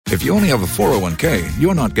If you only have a 401k,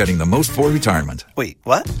 you're not getting the most for retirement. Wait,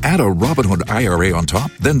 what? Add a Robinhood IRA on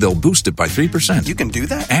top, then they'll boost it by 3%. You can do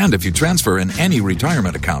that? And if you transfer in any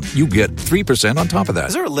retirement account, you get 3% on top of that.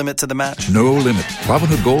 Is there a limit to the match? No limit.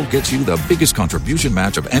 Robinhood Gold gets you the biggest contribution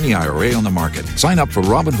match of any IRA on the market. Sign up for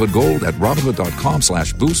Robinhood Gold at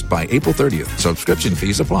Robinhood.com/boost by April 30th. Subscription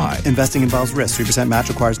fees apply. Investing involves risk. 3% match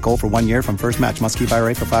requires gold for 1 year from first match. Must keep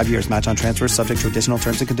IRA for 5 years. Match on transfers subject to additional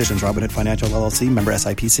terms and conditions. Robinhood Financial LLC, member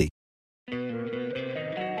SIPC.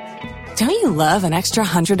 Don't you love an extra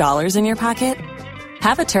 $100 in your pocket?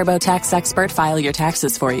 Have a TurboTax expert file your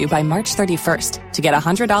taxes for you by March 31st to get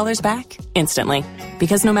 $100 back instantly.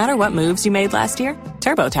 Because no matter what moves you made last year,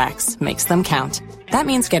 TurboTax makes them count. That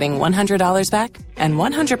means getting $100 back and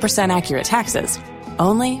 100% accurate taxes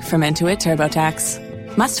only from Intuit TurboTax.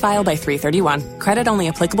 Must file by 3/31. Credit only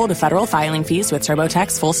applicable to federal filing fees with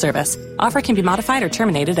TurboTax full service. Offer can be modified or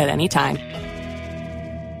terminated at any time.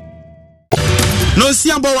 No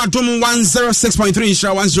Siambo Adum 106.3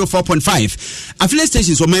 Insha 104.5. Affiliate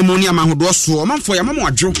stations or Memoni Amahodo so man for Yamamu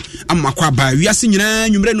Adro Amakwaba. We are seeing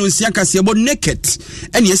number no Siaka Siabo naked.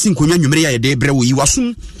 And yes, in Kunya Numria de Brew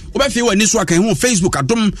Iwasum. Obefi wa niso aka hu Facebook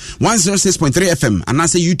Adum 106.3 FM and I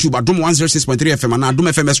say YouTube Adum 106.3 FM and Adum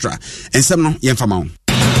FM Extra. And some no yemfama.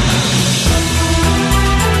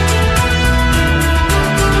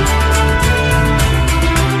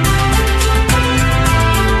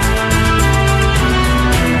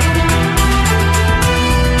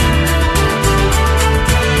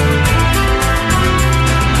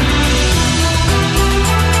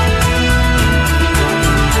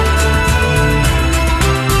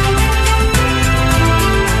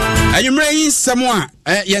 Samoa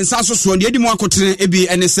yensa so de edimu akotene ebi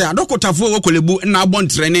ene se adokotafo wokolebu na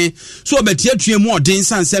abontrene so obetia tuemu odin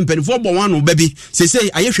san sempenfo bo wano babi sesei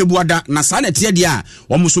ayehwebu ada na sa na tie de a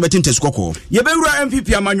wo muso betintesikoko ye bewura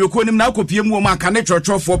MPP amanyoko nim na akopie mu ma aka ne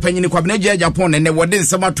trotro panyini kwabena gya Japan ne wode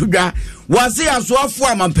nsem atodwa wase asoafo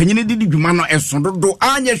amampanyini didi dwuma no esododo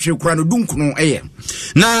anya hwekura no dunkunu eye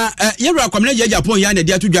na yewura kwabena gya Japan ya na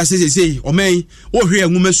de atodwa sesei omen wo hwe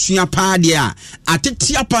enwuma sua pa de a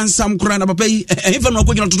atetia pansam kura na papa yi efa no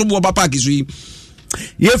akogina totobo papa kisui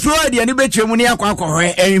ye Friday ani betwemu ne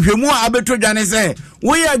akwakohwe enhwemu a abetodwa ne se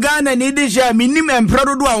wo ya Ghana ni de sha minim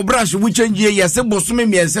empradodo a brush wo change ye se bosome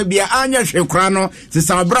miensa bia anya hwekura no se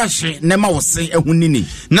sa brush ne ma wo se ehunini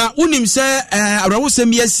na unim se awrawo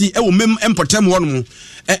sem yesi ewo mem empotem wono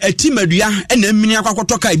etimadua ena mmini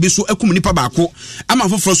akwakotoka ebiso akum nipa baako ama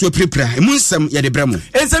foforo so aprepra emu nsem ye de bremu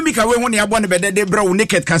ensem bi ka we ho ne abo ne bedede brew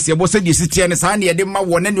naked kase bo se di sitie ne sa ne ye de ma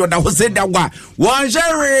wo ne oda ho se da gwa won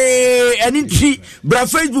share eni tri bra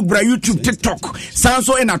Facebook bra YouTube TikTok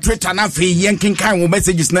sanso ena Twitter na fe yenkenkan wo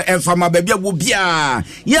messages na enfama ba bia wo bia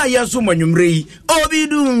ya yeso manwumre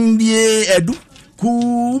obidum bie edu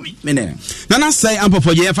mene nana say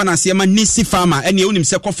ampopo ye fa na se ma nisi farmer ene unim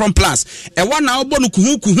se ko from plus e wa na obo no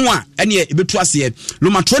kuhu a ene ebetu ase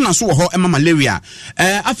lomatro na so wo ho ema malaria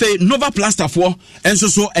afa nova plaster fo enso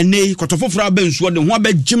so ene kotofoforo abansuo de ho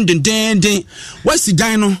abagim denden wasi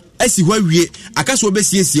dan no esi ho awie akaso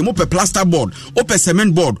obesiesie mo pe plaster board ope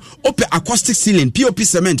cement board ope acoustic ceiling pop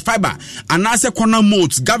cement fiber anase corner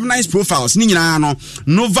molds galvanized profiles ni nyina no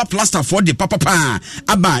nova plaster for the papa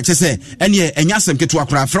aba chese ene enya sem ketu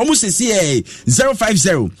akora from cca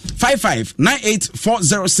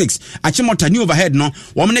 05055984406 achimota new overhead no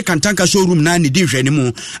wo mne kantanka showroom na ne di hwani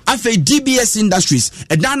mu afa DBS Industries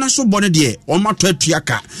edana so bone de wo mato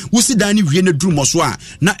atuaka wusi dan ni hwie ne duru moso a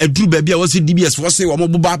na eduru ba bia wo se DBS wo se wo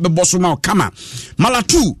moboba bosoma kama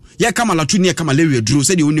malatu ye kama malatu ne kama malaria duro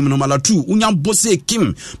se de onim no malatu unya bose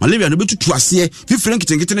kim malaria no betutu ase fifren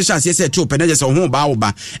kitengete ne hase se te open se ho ba wo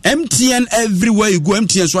ba MTN everywhere you go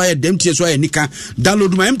MTN so aye MTN so aye nika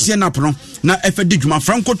download my MTN app no na efe djuma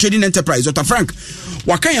Franco Trading Enterprise Dr. Frank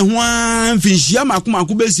waka ye ho amfinhia makoma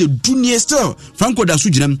ko be se dunie still Franco da so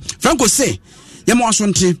ginam Franco say ye mo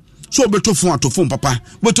asonte so obeto phone to phone papa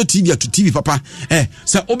obeto TV to TV papa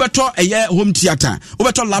so obeto eye home theater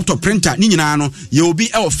obeto laptop printer ni nyina no ye obi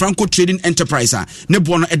e Franco Trading Enterprise ne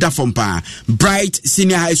bo no eda from pa Bright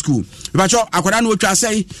Senior High School bacho akwada no otwa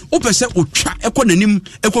sei opese otwa ekonanim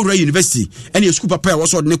ekowura university ene school papa e wo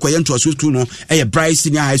so ne koye nto school no Bright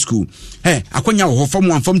Senior High School akonya wo form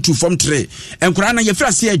 1 form 2 form 3 enkura na ye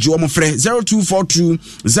fra se agi wo mo frɛ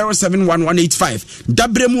 0242071185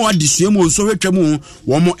 dabremu adisuemu so hwetwamu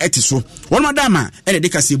wo mo so one madama ene de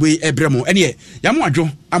kasebo ebremo ene yamo adwo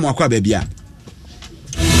amo akwa baabia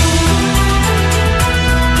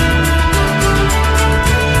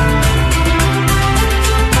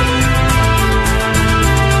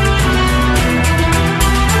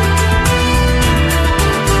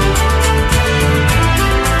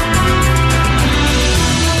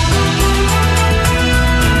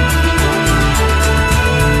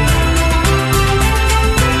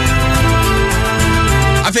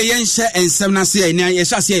afei yɛnhyɛ ensɛm na se yɛn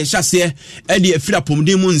yɛhyɛ ɛde afira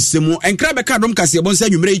pomden mu nsɛm enkra bɛka dom kase yɛbɔ nsa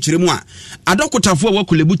nwumere kyerɛ mu a adɔkotafo a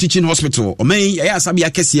wɔkulebu teaching hospital ɔman yɛyɛ asabe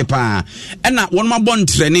akɛseɛ paa ɛna wɔn abɔ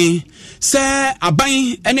ntrɛne sɛ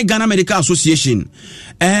aban ɛne Ghana Medical Association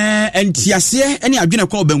entiaseɛ ɛne adwene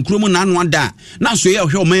kɔ ɔbankuro mu na ano ada na so yɛ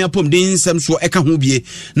ɔhwɛ ɔman apomden nsɛm so ɛka ho bie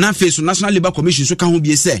na afei so National Labour Commission so ka ho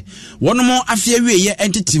bie sɛ wɔn mo afia wieyɛ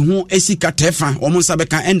entity ho esika tefa wɔn nsa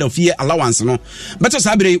bɛka end of year allowance no bɛtɔ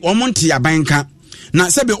saa bere wɔn nte aban ka na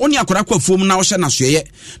sɛbe oni akora kwa fuom na wɔhyɛ nasoyɛ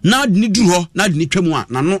na de ni duru hɔ na de ni twam a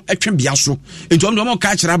na no ɛtwe bia so enti wɔn ka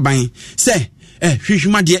kyerɛ aban sɛ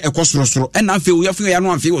hwehwima de ɛkɔ sorosoro ɛna afei wo yɛfo ya no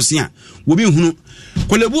amfei wo se a wo bi hunu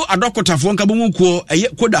kolebu adɔkotafoɔ nka bomu kuo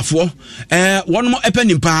ɛyɛ kodafoɔ wɔn mo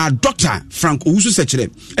ɛpɛnimpa Dr. Frank Owusu Sekyere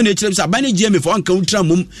ɛna ɛkyerɛ sɛ aban ne GMA fo anka utra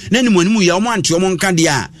mom na animu ya wɔn ante wɔn nka de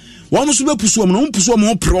a wɔn so bɛpusu wɔn no pusu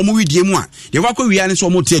wɔn pre wɔn widie mu a yɛkɔ akɔ wia ne so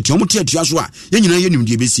wɔn teatua so a yɛnyina yɛ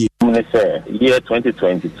nimdie besie year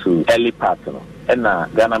 2022 early part no na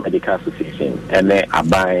Ghana Medical Association and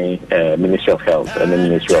aban Ministry of Health and the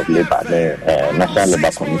Ministry of Labour and National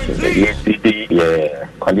Labour Commission the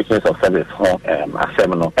conditions of service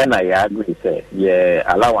assembly and I agree say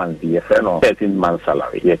allowance the friend 13 months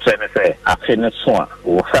salary trying to say after so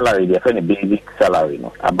salary the friend basic salary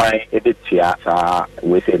no aban editia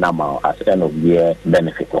we say now as end of year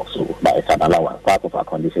benefit also by it's an allowance part of our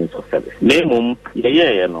conditions of service minimum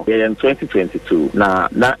no in 2022 na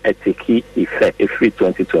etiki effect every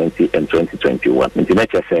 2020 and 2021 nti na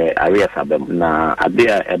say areas abem na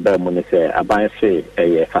abia ebe mu ne say aban say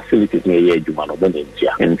facilities ne ye adwuma no be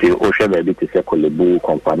ntia nti o hwe ba bi te say Kolebu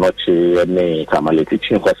Kompanoche ne Tamale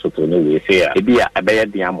Teaching Hospital ne we say ebia abeye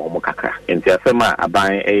dia mo kakra nti asema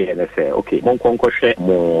aban ne say okay mo nkonko hwe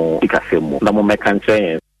mo ikasemu na mo meka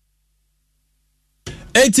nkyɛn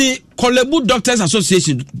eti Kolebu Doctors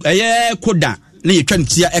Association koda ne yetwa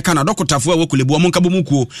ntia eka na dɔkotafo a wɔkulebu ɔmo nka bomu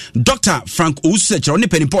kuo Dr. Frank Owusu Sekyere ne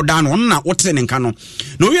penipɔ da no na wotre ne nka no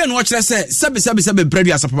na owie no wɔkyerɛ sɛ sɛbe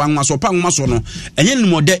bradu asapapa nwa so pa nwa so no ɛnyɛ ne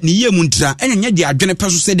mɔde ne yie mu ntira ɛnyɛ de adwene pɛ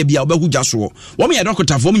so sɛ de bia ɔbɛhu gya so wɔn yɛ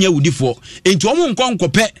dɔkotafo wɔn yɛ wudifoɔ enti wɔn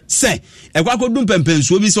nkɔpɛ sɛ ɛkɔ akɔdum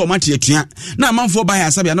pɛmpɛnsuo bi sɛ wɔn ate atua na amanfoɔ ba yɛ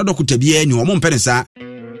asabia na dɔkota bia ni wɔn mpɛ ne saa.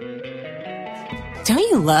 Don't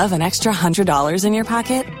you love an extra $100 in your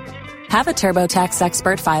pocket? Have a TurboTax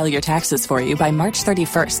expert file your taxes for you by March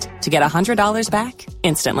 31st to get $100 back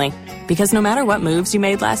instantly. Because no matter what moves you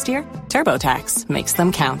made last year, TurboTax makes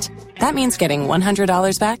them count. That means getting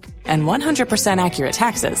 $100 back and 100% accurate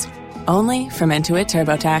taxes only from Intuit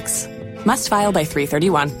TurboTax. Must file by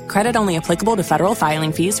 3/31. Credit only applicable to federal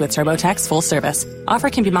filing fees with TurboTax full service. Offer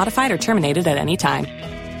can be modified or terminated at any time.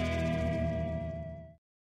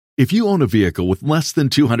 If you own a vehicle with less than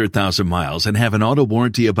 200,000 miles and have an auto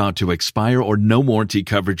warranty about to expire or no warranty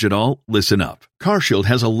coverage at all, listen up. CarShield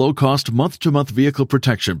has a low-cost month-to-month vehicle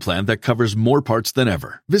protection plan that covers more parts than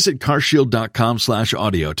ever. Visit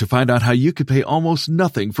carshield.com/audio to find out how you could pay almost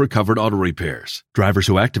nothing for covered auto repairs. Drivers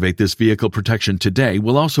who activate this vehicle protection today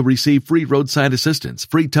will also receive free roadside assistance,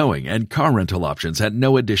 free towing, and car rental options at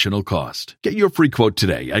no additional cost. Get your free quote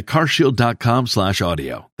today at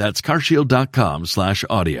carshield.com/audio. That's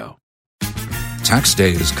carshield.com/audio. Tax day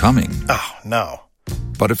is coming. Oh, no.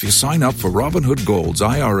 But if you sign up for Robinhood Gold's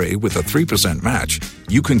IRA with a 3% match,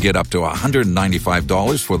 you can get up to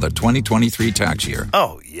 $195 for the 2023 tax year.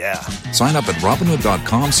 Oh, yeah. Sign up at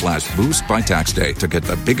Robinhood.com/boost by tax day to get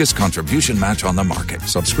the biggest contribution match on the market.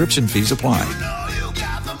 Subscription fees apply.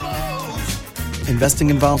 Investing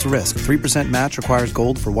involves risk. 3% match requires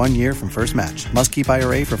gold for 1 year from first match. Must keep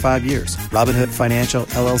IRA for 5 years. Robinhood Financial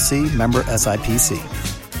LLC, member SIPC.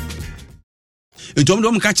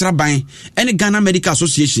 Ntom ka kyerɛ ban ɛne Ghana Medical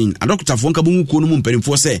Association adɔkotafo nka bomu kuo no mu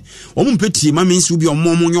mpanimfoɔ sɛ ɔmo mpɛtie ma mensi bi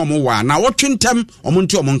ɔmo nyɛ ɔmo wa na wɔtwe ntem ɔmo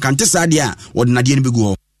nte ɔmo nkante saa de a wɔde nadeɛ no begu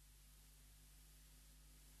hɔ.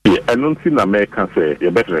 I don't think Americans say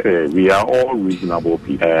you better. We are all reasonable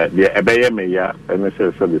people. The ebeye me ya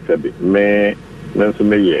MSS me nanso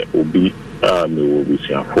me ye obi no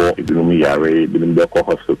busiafo ebinum yare ebinum beko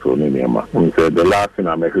hospital ni nema. The last thing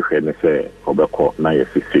I make sure say obeko na ye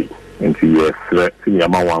sisi. Nti yes,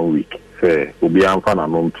 yama 1 week. Say obi amfa na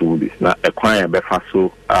no ntum bi na ekwan be fa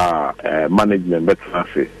so management better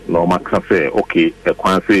say no maka say okay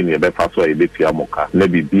ekwan say ni be fa so e betia moka na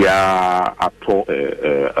bibia ato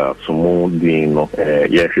sumo din no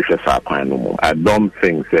ye hwehwe sa kwan no mu. I don't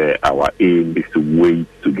think say our aim is to wait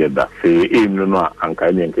together. Say aim no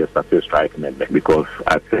anka ni nke start strike member because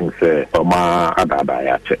I think say oma adada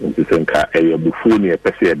ya che nti senka e bufu ni e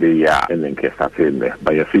pese de ya nke start there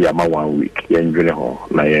but you see yama 1 week ye ndwene ho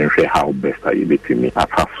na ye nhwe how best are you betting me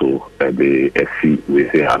afaso the SC we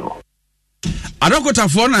say ano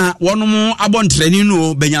adokotafoɔ na wɔnom abɔntrani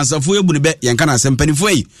no benyansafo ebu ne be yɛnka na asɛmpanifo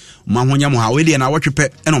yi mahonya mo ha we de na wɔtwepɛ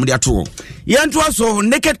ɛna ɔmo de ato yɛntoa so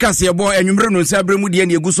naked kasebɔ anwumre no nsa brɛ mu de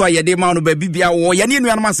ne egu so ayɛde ma no ba bibia wɔ yɛne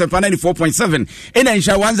nuanom asɛmpa 94.7 ɛna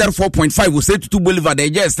nhyɛ 104.5 wɔ Setutu Boulevard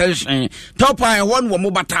ɛgye extension top eye wɔ no mo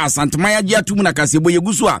bata asantema yagye atum na kasebɔ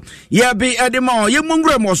yɛgu so a yɛbe ɛde ma yɛmu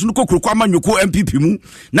ngura mo so no kokuru ama nyoko MPP mu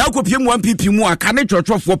na akopie mu MPP mu aka ne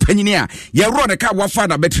twɔtwɔfoɔ panyini a yɛro ne ka wafa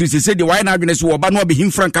na battery sɛ de why na adwene so wɔba no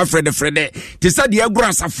abɛhim franka frede te sɛ de agura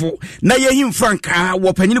asafo na yɛhim franka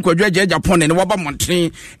wɔ panyini kwadwa agye Japan ne wɔba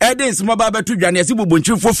monten ɛde nsema ba bɛto dwane asi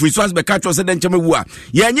bobonchimfo free so as bɛka twɔ sɛ de nkyɛma wu a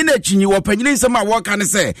yɛnye na akyi wɔ panyini nsɛm a wɔka ne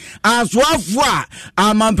sɛ asoafo a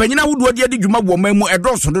amampanyina wodoɔ de dwuma wɔ man mu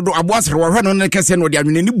ɛdɔso dodo aboasere wɔhwɛ no ne kɛse no de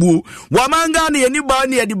adwene ne buo wɔmanga ne yɛni ba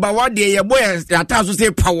ne yɛde ba wa de yɛbɔ yɛata so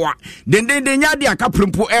sɛ pawa dendenden nya de aka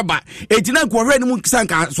prempo ɛba etina nkɔhwɛ ne mu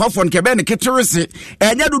sanka soafo no kɛbɛ ne keterese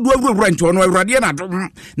ɛnya dodo awurawura nti no awurade na dom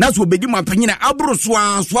na so obedi mampanyina abro so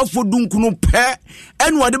asoafo dunkuno pɛ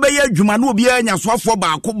ɛne wɔde bɛyɛ adwuma no obi anya soafo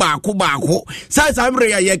baako sai samre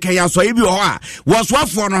ya yɛkɛ ya so ebi hɔ a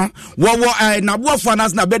wɔsoafo no wɔwɔ naboafo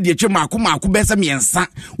anas na bɛde akyi maako bɛsɛ miɛnsa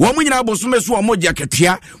wɔn nyina bosome so wɔn gya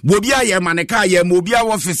ketua obi ayɛ maneka yɛ mo obi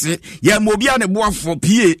awɔ fese yɛ mo obi ane boafo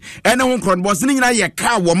pie ɛne ho kron bɔs ne nyina yɛ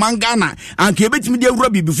ka wɔ mangana anka ebetimi de awura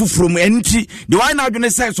bibi foforo mu ɛnti de wɔn na adwene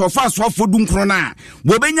sɛ so fa soafo dunkron na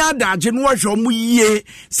wɔbɛnya adagye no wɔhwɛ wɔn yie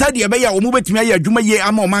sɛdeɛ ɛbɛyɛ wɔn betimi ayɛ adwuma yie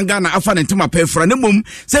ama mangana afa ne ntema pɛfra ne mom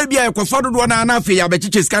sɛ bia yɛkɔfa dodoɔ na afei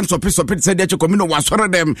yɛabɛkyekyɛ scan sope sɛ deɛ kyekɔmi no wasɔre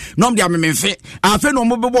dɛm nom de amememfe afei no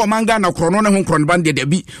ɔmobɛbɔ ɔmanga na korɔ no ne ho korɔ no ban deɛ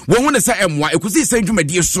dabi wɔn ho ne sɛ ɛmmoa ɛkɔsi sɛ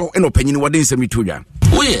dwumadie so ɛna ɔpanyini wɔde nsɛm to dwa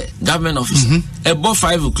woyɛ government office about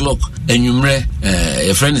 5 o'clock anwummerɛ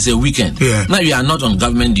your friend is a weekend now you are not on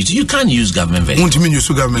government duty you can't use government vehicle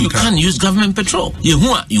you can't use government petrol you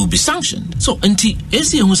will be sanctioned so until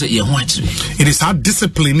it is hard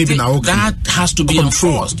discipline even that has to be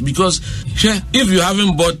enforced because if you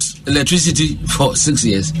haven't bought electricity for 6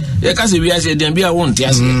 years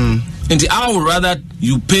I would rather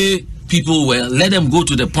you pay people well, let them go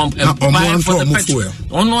to the pump and buy for the petrol.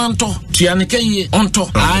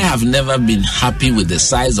 I have never been happy with the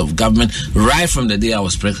size of government right from the day I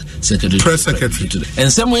was press secretary.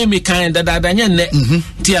 And some way me kind that I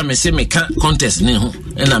me say me can't contest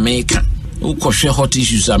and I make hot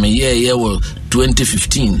issues. I mean, yeah, well,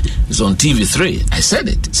 2015 is on TV3. I said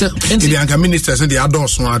it. So, the minister said the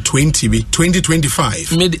adults are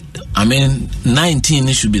 2025. I mean, 19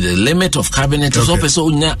 should be the limit of cabinet. Okay. So,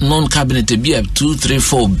 non-cabinet to be up 2, 3,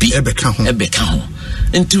 4 B. And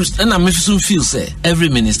I soon feel say every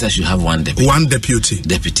minister should have one deputy. One deputy.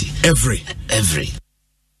 Every.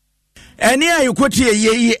 Eni ayukoti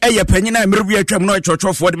ye panyina mmerbi atwam no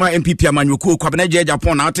chọchọfo de ma MPP amanyoko kwabena je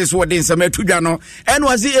Japan na ate so de nsem atudwa no eno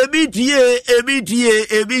ase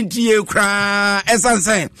ebitie kra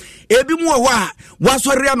esanse ebi mu wo a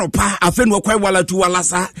wasori anopa afenu kwai walatu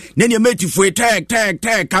walasa ne ne metifo tek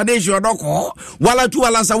kadejo doko walatu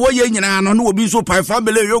walasa wo ye nyina no obi so pai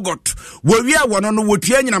family yogurt wo wi a wono no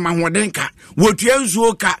wotua nyina mahodenka wotua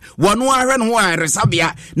nsuo ka wono ahwe no ho a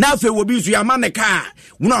resabia na afi wo bi so ya maneka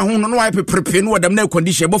wono ho no prepare no adam na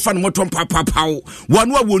condition bo fa no moto papapaw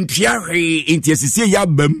wano a wontua hwe entiasisie ya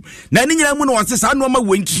bam na ne nyina mu no wase sa no ma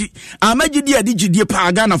wonki amagidi adigidie pa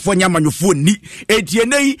aga na fo nya manyofo ni etie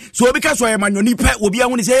nei so obi ka so ya manyoni pa obi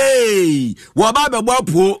ahu ni say wo ba bebo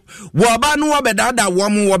apo wo ba no wo bedada wo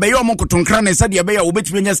mo wo be yo mo kotonkra na sade be ya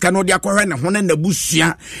obetumi nya ska no de akohwe ne ho ne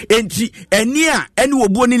nabusua enti eni a eni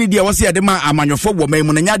obuo ni de wo se ya de ma amanyofo wo man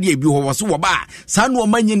mu na nya de ebi ho wo so wo ba sa no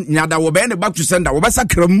manyi nyada wo be ne back to sender wo ba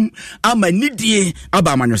sakram amanidie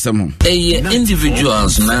aba amanyosem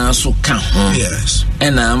individuals na so ka ho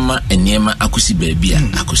and ama eniema akosi baabia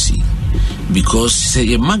akosi because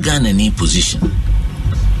say a magana ni position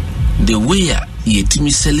the way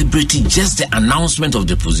yetimi celebrate just the announcement of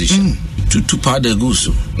the position to part the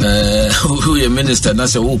guso who a minister na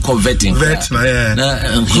say who converting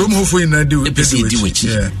na krom ho for na do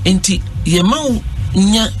enti yema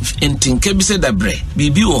nya entinke bi se da bre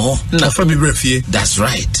bibi wo ho na fa bi bre fie that's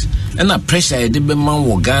right and a pressure de be man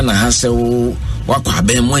wo Ghana ha se wo wakwa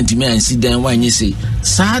be mo ntimi ansi dan wa anyi say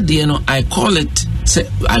sad you know I call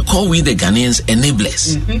we the Ghanaians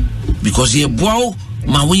enablers because ye bow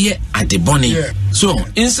ma we at the bonny so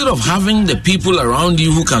instead of having the people around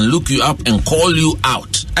you who can look you up and call you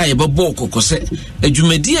out I babo kokose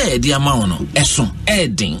adwumadi a yedi ama no eso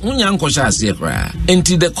edin unya nkosha ase kra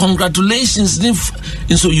enti the congratulations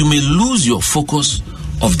and so you may lose your focus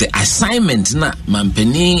of the assignment na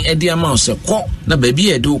mampeni edi ama se ko na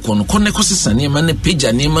baby edo ko no konne kosesane ma ne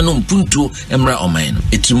page ne ma no mpuntu emra oman no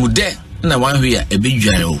etimude na wan hwe a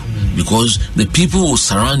ebedware o because the people will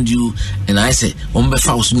surround you, and I say,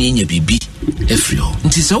 Ombefa usuniye bibi efrio.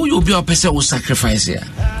 Nti se wo obi opese wo sacrifice ya.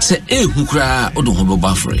 Se ehu kra odo ho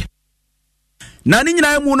beba free. Na ni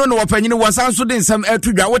nyina mu no wapanyine wasanso de nsam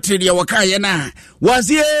atudwa wotere ye wakaye na.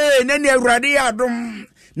 Wasie nani awurade adom.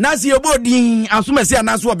 Nasi yobodi asumese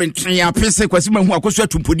anaso obentren apese kwasi mahu akoso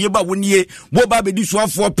atumpodie ba wonie bo ba bedi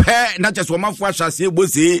soafo pe na cheso mafo ahase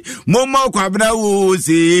bose momma kwabna wo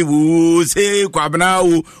se kwabna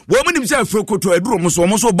wo mu nim se afrokoto aduro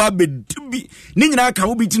mo so ba bedi ni nyina ka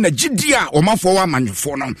wo biti na gidia o mafo wa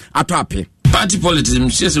manwefo no ato ape. Party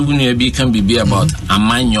politics says we can be about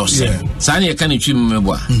aman yourself. Sani you can achieve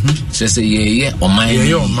mebwa. Says yeah or mine.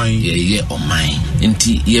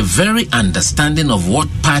 Inti you're very understanding of what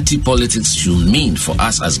party politics should mean for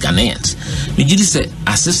us as Ghanaians. Me just say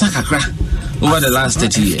assistant kakra over the last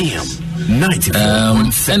 30 years.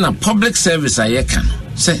 And a public service I can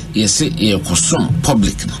say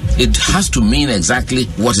public. It has to mean exactly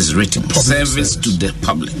what is written. Service to the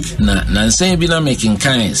public. Now saying been making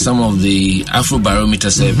kind some of the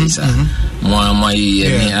Afrobarometer surveys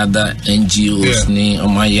any other NGOs ni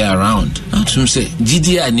on my year around. To say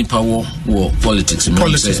GDI nipa war politics.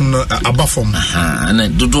 Politics above form.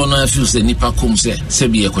 And do not feel say nipa kum say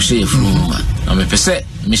sebi ekoshe fruma. I'm a pese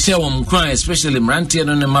Michelle Mukran, especially Mranti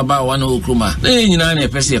and Maba one Okruma. They nyina na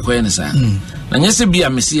pese ekwe nsa. Na nyese bia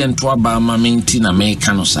mesi ento aba ma menti na me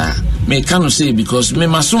kano sa. Me kano say because me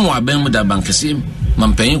masomo abem da bankese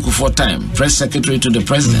Mampenyin for time, press secretary to the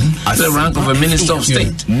president, the rank of a minister of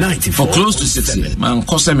state for close to 6 years. Man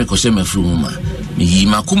koseme fruma.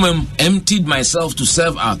 Makumem emptied myself to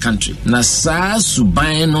serve our country. Na sa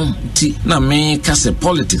subaino ti na me kase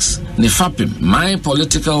politics ni fapim. My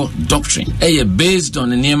political doctrine based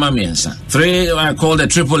on the Niema Miensa. 3 I call the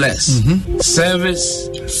triple S. Service,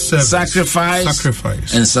 sacrifice,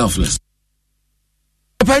 and selfless.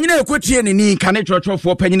 Panyine ekwotie ni kane trotro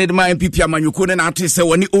panyine de ma MPP amanyuko ne na ate se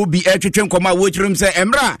woni obi etwetwe nkoma wo chirim se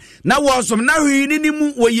emra na wo som na hwi ni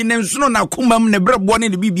mu woyi ne nsono na komam ne brebo ne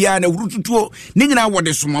bibia na hurututuo ni nyina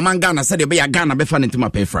wode somama Ghana se de be ya Ghana be fa ne ntima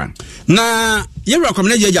pefra na yewra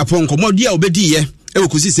komna je Japan komodi a obedi ye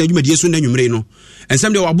ewokusi se adwumadie so na nwumre no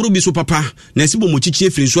ensem de waburu bi so papa na sibo mochichi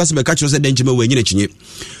efiri so ase be ka kiro se de ncheme wo anyina chinye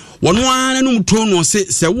wono ana no mto no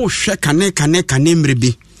se wo hwe kane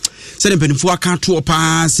mrebi sɛ mpanimfo aka to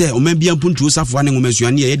pa sɛ ɔmambia mpuntuo safo ne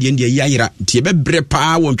ngomasuane yɛ de ndi ayira tie bebre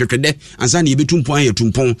pa wɔ ntwetwede ansa ne yebetumpo ayɛ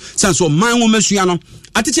tumpon san so man ngomasua no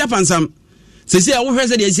atete apansam sɛ wo hwɛ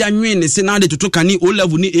sɛ de asi anwen ne se na de toto kane O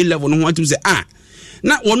level ni A level no ho atum sɛ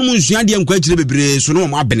na wɔn mu nsua de nkwa kyire bebre so no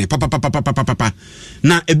mo abene papa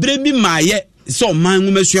na ebre bi maayɛ so man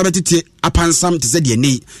ngomasua betete apansam te sɛ de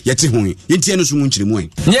nei yɛte ho yɛntie no so mu nkyire mu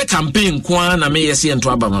nye campaign kwa na me yes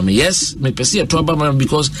ento abama me yes me pese ento abama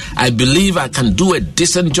because I believe I can do a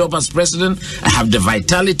decent job as president. I have the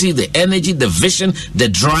vitality, the energy, the vision, the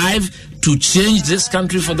drive to change this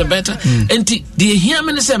country for the better. And the hear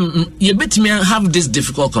me say you bet me have this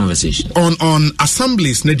difficult conversation on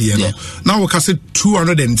assemblies now we can say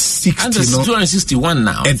 260 and 261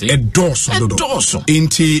 now a dozen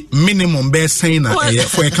into minimum best saying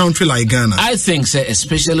for a country like Ghana. I think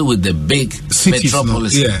especially with the big cities,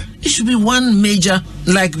 metropolis it should be one major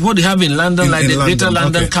like what you have in London, in the Greater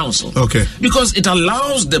London Council. Because it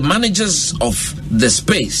allows the managers of the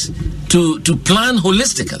space to plan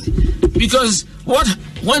holistically. Because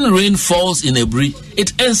when rain falls in Ebri,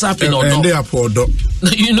 it ends up in Odo.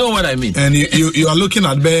 You know what I mean? And you are looking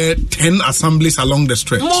at 10 assemblies along the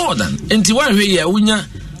stretch. More than. And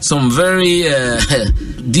some very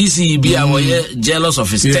DCEB jealous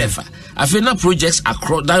of his staffer. I feel now projects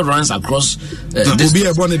across that runs across the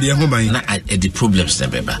problems.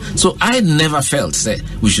 So I never felt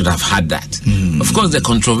we should have had that. Of course, the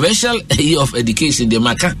controversial area of education, the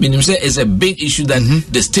Maka, is a big issue that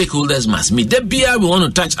the stakeholders must meet. We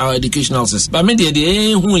want to touch our educational system. But in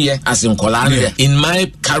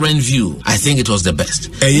my current view, I think it was the best.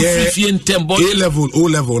 A-level,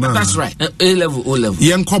 O-level. That's right. A-level, O-level.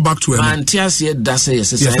 You go back to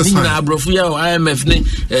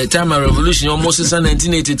time revolution almost since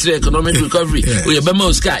 1983 economic recovery. We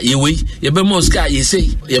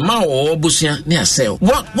say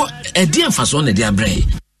what a dear fason de dia brain.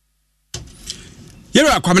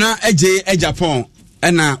 Yera kwamna eje Japan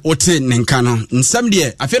ena ote nenka no nsam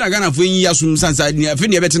de afena Ghana fo yin yasum sansa ni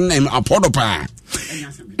afena yebeten na apodo pa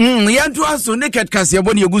yantu aso naked kase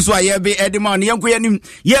yeboni eguso ayebe edema ne yanko yanim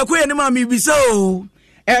mi bisa o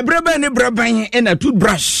ebrebe ne breban ena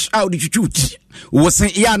toothbrush out chuchuti wosen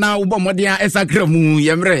ya na wo bomodea esakra mu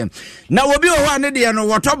yemre na obi o ho ane de no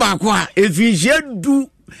woto ba ko a efihie du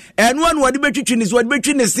eno anu wade betwitwi ne so wade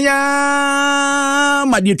betwi ne sia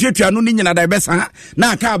ma de tuatua no ni nyina da besa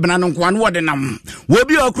na aka abena no nko anu wade nam wo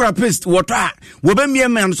bi okra paste woto a wo be mie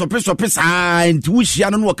man so pesa nti wo hia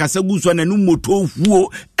no no kasa gu so na no moto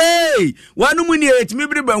fuo wanu mu ni etimi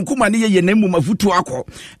biri bankuma ne ye na mu mafutu akọ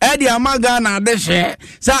e de amaga na de hye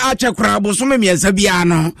sa ache kra boso me miensa bia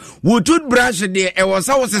no wo toothbrush de e wo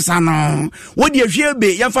sa wo sesa no wo de hwie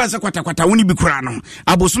be ya fa se kwata woni bi kra no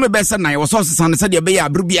aboso me besa na e wo sa sesa no se de be ya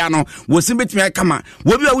abru bia no wo sim betimi kama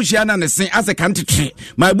wo bi a wo hia na ne sen ase kantete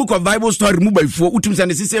my book of Bible story mu baifo utum se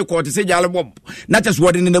ne sese ko te se jale bob na tes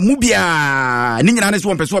wo de ne mu bia ni nyina ne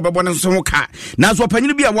so pese obebo ne so ka na so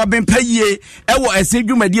panyini bia wo ben payie e wo ese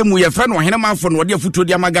dwumadie mu ye fra no hene manfo no de afuto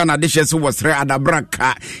de amaga na de hye se wo sre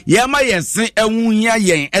adabraka ye ma yese ehunhia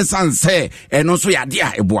yen esanse eno so yade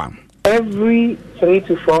a eboa. Every 3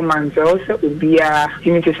 to 4 months also ubia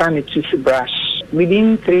timiti sane toothbrush.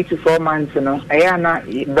 Within 3 to 4 months, ayana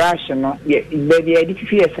brush, baby, I did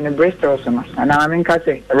fear in a breast or so. And I mean,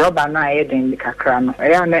 say, rubber na in the cacrano.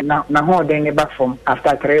 Ayana na hold in the back from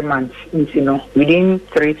after 3 months, within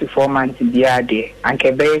 3 to 4 months, be a day. And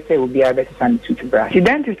Kebese will be a better than toothbrush. The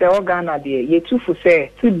dentist, the organ, ye too for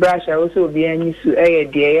say, toothbrush, I also be any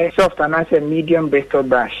dear soft and as a medium bristle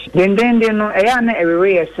brush. Then, ayana every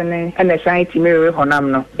way and a science mirror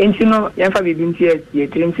honamno. Intino, Yanfa Bibintia, ye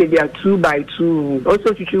dream say, 2 by 2.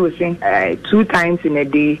 Also, to was saying 2 times in a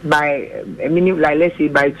day by a minute, like let's say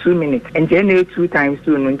by 2 minutes, and generally 2 times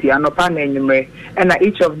 2 minutes. And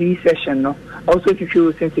each of these sessions, also to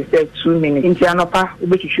was saying 2 minutes. In Tianopa,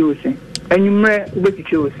 to was saying. And you may be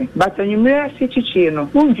choosing, but you may see Chino,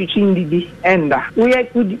 whom you chin and we are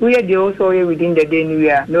the also within the day we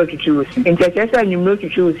are not to choosing. In Chester, you know to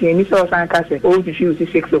choose in this also cassette, all to choose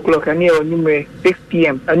 6 o'clock, and near numerous 6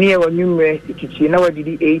 p.m., and near numerous now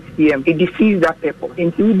did 8 p.m. It defeats that purpose.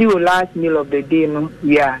 Until you do last meal of the day,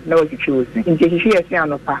 we are not to choosing. In Chester,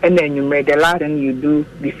 and then you make the last thing you do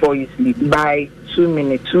before you sleep by 2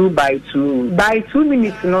 minutes, 2 by 2. By 2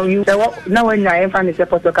 minutes, you now when I find a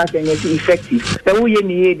podcast and it's effective. So we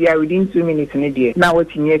are within 2 minutes in a day. Now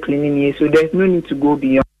what's in here cleaning here, so there's no need to go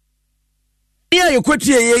beyond. Yeah, you could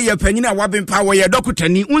hear penina wabbing power, your doctor,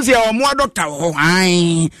 unze or more doctor. Oh,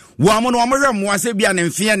 I woman, was a bian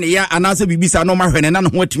and fear, and as a bibisa no more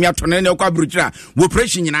and what me up on any cabrutra, we're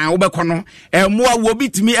pressing in our obecono, and more will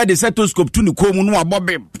beat me at the stethoscope to the common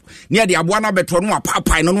Bobby near the Abuana Betronua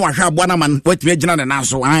Papa, and no Shabwana man, what me and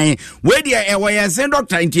so I where the air send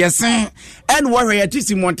doctor into your son and warrior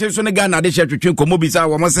Tissimontes on a gun at the shelter to Comobisa,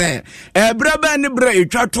 was say, a braba and a bray,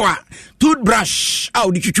 chatua, toothbrush, how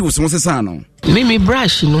did you choose, Mosesano? Me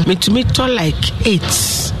brush, me to me to like 8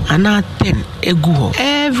 and not 10 ego.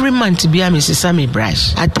 Every month be a Mrs. me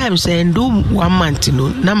brush. At times I do 1 month,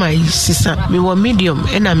 na my sister me were medium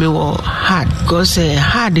and I me were hard. Cause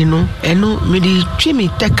hard, and me di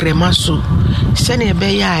chimi take cremaso. Send a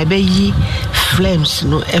bay flames,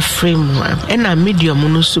 a frame one. And a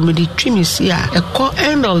medium, so me di chimi see a core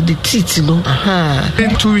end of the teeth,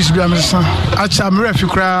 2 weeks be a Mrs. I'm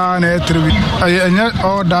refugee and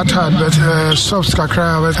all that hard, but soft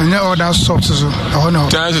kakra and all that soft so no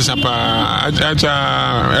chances apa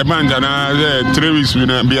acha ebanda 3 weeks be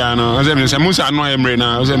ano I say musa no emre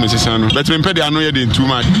na I say mesesano but me pede ano ye dey too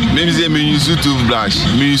much maybe say me use toothbrush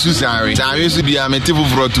me use sari use be am table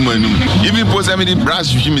for to manum even post me the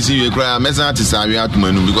brush you me see we cry mesa to sari at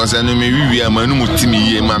manum because I know me we manum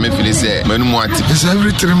timi ye ma me feel say manum what it's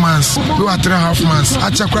every 3 months do 3.5 months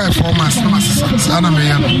acha cry 4 months sana me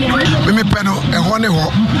yan me peno e ho ne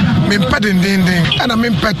ho me pede and I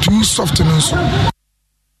mean pet too soft and so.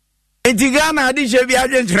 Etigana di shebi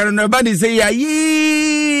ajentrano no ba di say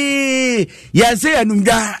ya say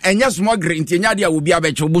anumda enya small green nya dia obi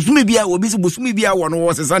abecho busumi bia obi busumi bia wono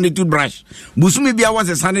wo se sane toothbrush busumi bia wo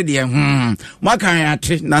se sane de maka ya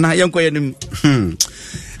ate nana yenko yanim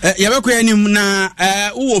yabeko yanim na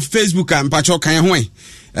wo Facebook am pacho kan ho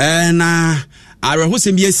na areho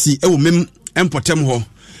sem bi asi e wo mem empotem ho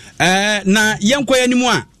na yenko yanim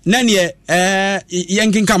a na ne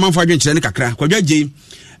yankin ka manfo adwenkyere ne kakra kwadwa je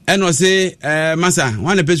eno say masa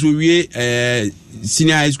one person we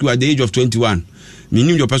senior high school at the age of 21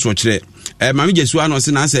 minim your person kire mama jesu ano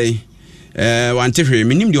say na say one tefre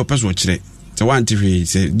minim your person kire so one tefre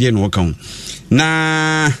say dey no kan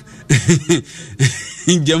na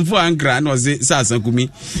Jamfo ankra no say sasa kumi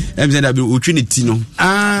emze da be otwiniti no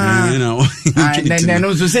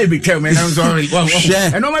no so say be tell me no sorry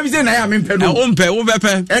and no ma be say na ya me pɛ no o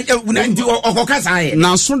bɛpɛ nti okoka sai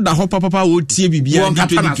na so da ho papa wo tie bibia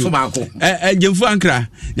Jamfo ankra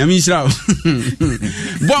na me nhira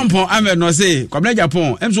bompo ame no say kwabna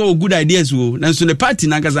Japan emso good ideas wo na so the party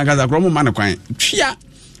na kaza kro mo ma na kwan twia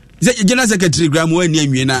General Secretary Graham when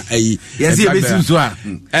you na yes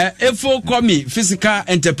efo call me physical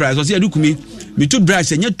enterprise o say do kumi me to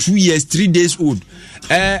brush and 2 years 3 days old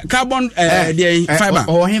carbon the fiber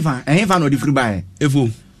hefa no di free buy efo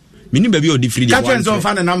me ni baby o di free dey catch on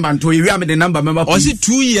fan number to you am the number member o say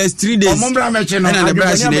 2 years 3 days omombra me che no na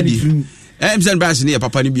brush na di Msen brush ne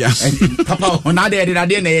papa ni bia papa ona de na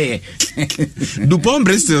ye Dupont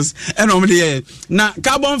Bristols and omde na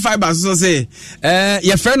carbon fiber so say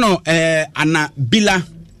your friend no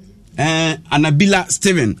Anabila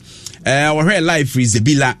Steven or her life freeze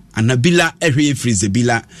bila Anabila every freeze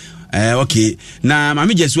bila okay na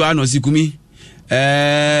mami Jesu no sikumi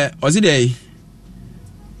osi dey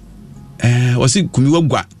osi kumi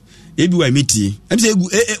wagwa ebi wa meti em say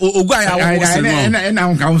ogwa ya wo se no na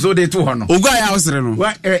nka so dey to ho no ogwa ya wo se no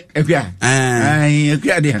wa ekua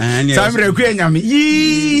ekua de samre ekua nyame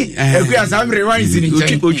yi ekua samre wan sini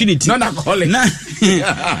okiniti no na call na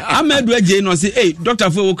Amedu Aje no say hey doctor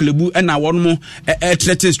for wo klebu na won mo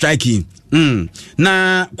threaten striking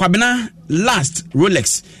na kwabena last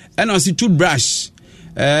Rolex and also toothbrush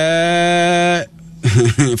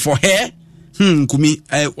for hair kumi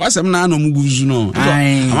wasem na no muguzu no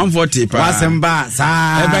am 40 pa wasem ba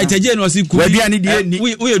sa ba itaje no si kumi wadua ni die ni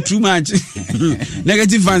we too much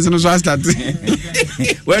negative fans no so start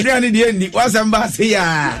wadua ni die ni wasem ba se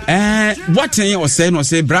ya what o say no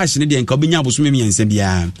say brush ni de nka obenya aboso memiense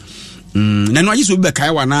bia na no ajiso be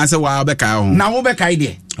kai wa na se wa be kai ho na wo be kai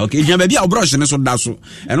de okay jia baby a brush ne so da so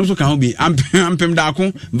eno so ka ho bi ampem da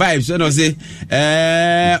ko vibes no say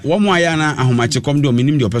wo mo aya na ahomache kom de o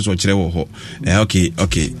minim de opeso kire wo ho okay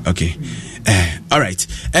all right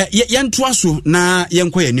yento aso na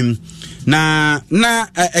yenko yanim na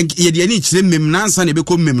ye de ani kire mem na ansa na be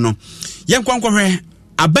ko mem no yenko hwe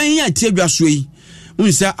aban ya tie adwaso yi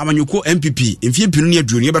unsa amanyoko MPP mfie pinu ne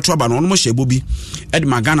aduoni e beto aba no mo hye bobi ed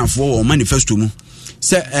magana fo wo manifesto mu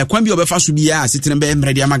se kwan bi obefa so bia asetene be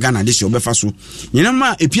mrede amagana de hye obefa so nyina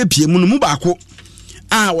ma epiepie mu no mu baako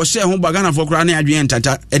wo hye ho bagana fo kra na adwen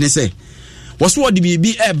ntata ene se woso wodi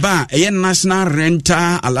bibi eba eye national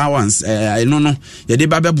rental allowance no ye de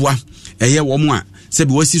ba beboa eye wo mu a se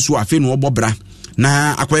bi wasi so afi no obobra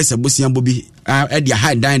na akoye se bosia bobi e dia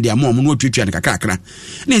high down dia mo no twetwa ne kakra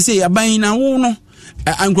na se yaban na wo no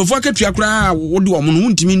ankrofo akatua kra wodi wo no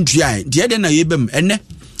ntimi ntua de de na yebem ene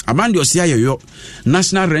abande osia yeyo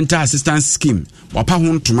national rental assistance scheme wapa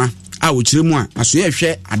ho ntoma a wo kiremu a aso ye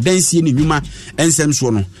hwe adansie ne nwuma ensem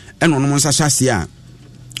so no eno no nsa hyase a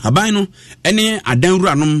aban no ene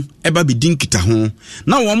adanwuranom eba bedin kita ho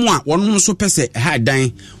na won so pese ha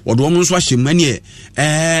dan wodo won so ahyem ane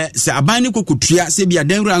se aban ne kokotua se bia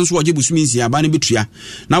adanwura nso oje busumi nsia aban ne betua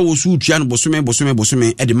na wo so utua no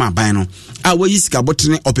bosome ede ma aban no a wo yisika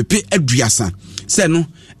botene opepe aduasa se no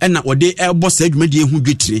ena wode ebo sa adwumadi hu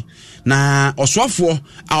dwetire na osofo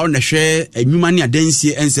a o na hwe anwuma ne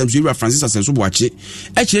adansie ensem so Ewura Francis Asenso Boache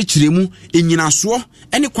ekiremu enyinaso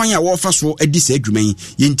ene kwan a wo fa so edi sa adwuman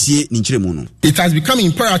yentie ni nkiremu no. It has become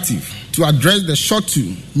imperative to address the short to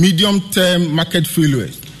medium-term market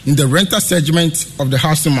failures in the rental segment of the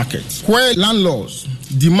housing market, where landlords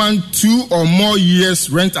demand 2 or more years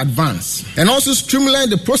rent advance, and also streamline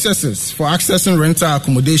the processes for accessing rental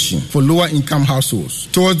accommodation for lower-income households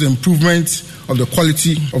towards the improvement of the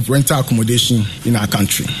quality of rental accommodation in our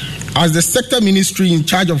country. As the sector ministry in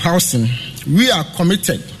charge of housing, we are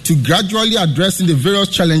committed to gradually addressing the various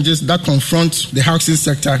challenges that confront the housing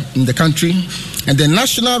sector in the country, and the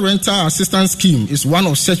National Rental Assistance Scheme is one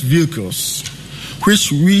of such vehicles with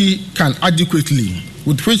which we can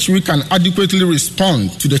adequately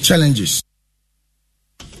respond to the challenges.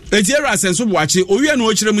 Ewura Asenso Boache owie no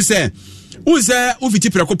okiremu se unse ufiti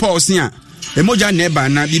prekopa osia emoja neba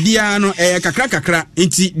na bibia no kakra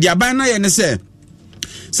enti diaban na ye ne se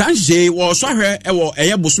sanje wo so hwe ewo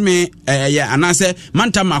eye bosome eye anase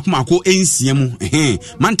manta makomako ensia mu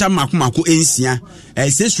manta makomako ensia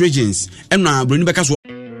 6 regions ena broni beka so.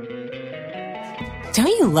 Don't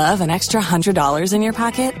you love an extra $100 in your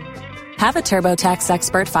pocket? Have a TurboTax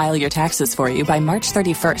expert file your taxes for you by March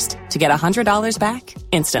 31st to get $100 back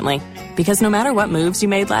instantly. Because no matter what moves you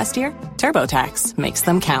made last year, TurboTax makes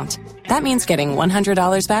them count. That means getting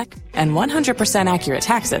 $100 back and 100% accurate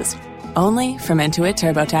taxes only from Intuit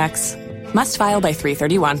TurboTax. Must file by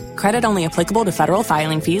 3/31. Credit only applicable to federal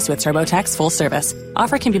filing fees with TurboTax full service.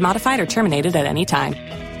 Offer can be modified or terminated at any time.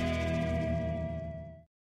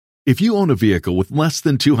 If you own a vehicle with less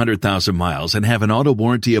than 200,000 miles and have an auto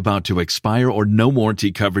warranty about to expire or no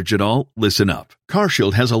warranty coverage at all, listen up.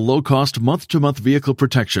 CarShield has a low-cost month-to-month vehicle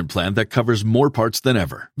protection plan that covers more parts than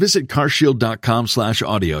ever. Visit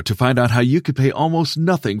carshield.com/audio to find out how you could pay almost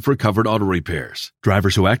nothing for covered auto repairs.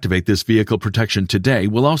 Drivers who activate this vehicle protection today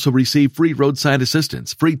will also receive free roadside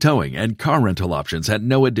assistance, free towing, and car rental options at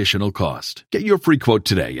no additional cost. Get your free quote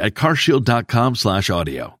today at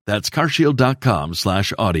carshield.com/audio. That's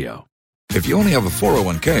carshield.com/audio. If you only have a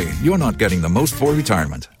 401k, you're not getting the most for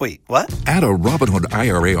retirement. Wait, what? Add a Robinhood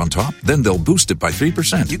IRA on top, then they'll boost it by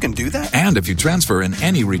 3%. You can do that? And if you transfer in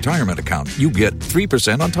any retirement account, you get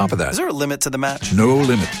 3% on top of that. Is there a limit to the match? No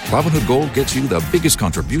limit. Robinhood Gold gets you the biggest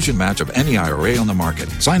contribution match of any IRA on the market.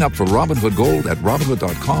 Sign up for Robinhood Gold at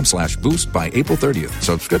Robinhood.com/boost by April 30th.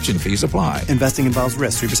 Subscription fees apply. Investing involves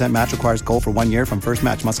risk. 3% match requires gold for 1 year from first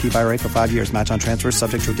match. Must keep IRA for 5 years. Match on transfers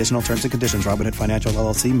subject to additional terms and conditions. Robinhood Financial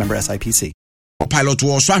LLC, member SIPC. Pilot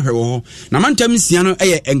was so ahwe na mantam sia no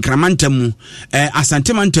enkramantam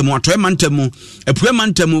asante mantam atoy mantam apue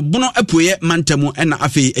mantam bono apue mantam na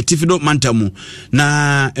afei etifido mantam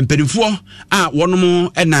na empenifo a wonom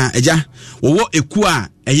na agya wo eku a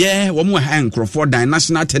eye wo mo ha enkrofo dan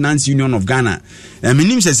National Tenants Union of Ghana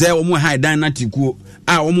menim sese wo mo ha dan na tikuo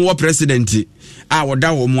a wo mo president a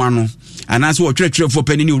woda wo mo ano anase wo twerɛtwerɛfo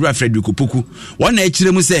panini Owura Frederick Opoku wona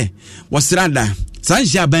akire mu se wo srada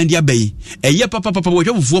sanhia bandi abai eye papa wo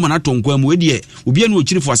hwefufuo ma na tonkwa mu edie obi anu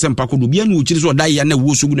okirifo asempa kodo obi anu okiri so dai ya na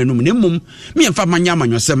wo sogu nanum ne mmom me mfa manya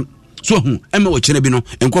amanyosem so hu ema wo kire bi no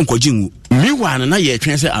enkonkwaji nwu meanwhile na ye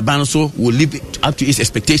twen say aban so will live up to its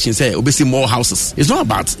expectations say obesi more houses. It's not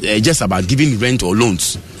about just about giving rent or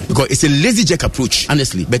loans, because it's a lazy jack approach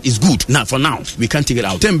honestly, but it's good. Now for now we can't take it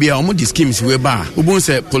out. Then be our the schemes we ba we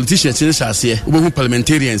say politicians in say we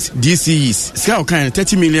parliamentarians DCs scale kind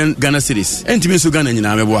 30 million Ghana cedis entime so Ghana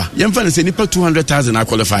nyina meboa yemfa say nipa 200,000 are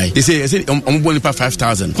qualify. They say omo nipa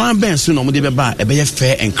 5,000 kwan ben so no mo de be ba e be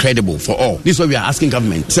fair and credible for all. This is what we are asking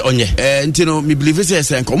government say onye you know me believe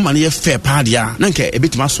say come man fair padia nanke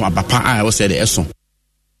ebitima so abapa I was said eso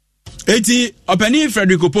eti opani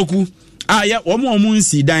Frederick Opoku ya omo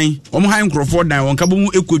nsi dan omo han krofo dan won kabo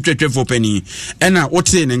mu ekotwetwefo pani na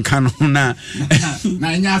wote ne nka no na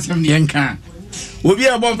nya asem ne nka obi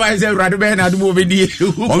a bon fa say urade be na adu obedi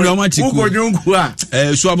ugodwunku a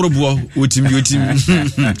so abrobo otim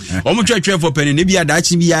omo twetwefo pani ne bia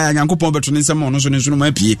daachi bia Nyankopon beto ne nsem ono so ne so no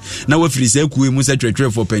mapie na wafiri say kuwe mu say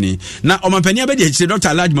twetwefo pani na omo pani abedi akire Dr.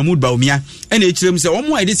 Alhaji Mahmoud Baumia na akire mu say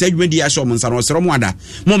omo ide say adwuma di asho mo nsa no sero mo ada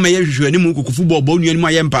mo meye hwehwe ne mu kokufu bobo nuani mu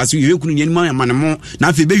aye mpaase yewe kunu nuani mu amane mo na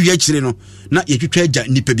afi be hwie akire no na yetwetwa agya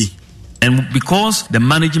nipa bi. And because the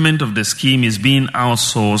management of the scheme is being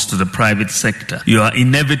outsourced to the private sector, you are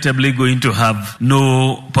inevitably going to have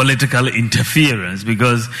no political interference,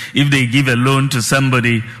 because if they give a loan to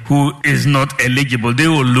somebody who is not eligible, they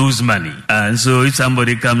will lose money. And so if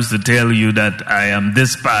somebody comes to tell you that I am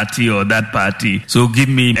this party or that party, so give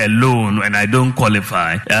me a loan and I don't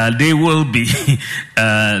qualify, they will be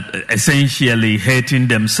essentially hurting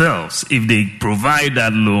themselves if they provide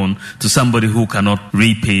that loan to somebody who cannot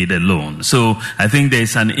repay the loan. So I think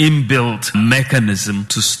there's an inbuilt mechanism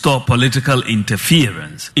to stop political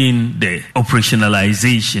interference in the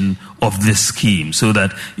operationalization of this scheme so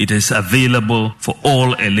that it is available for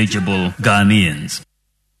all eligible Ghanaians.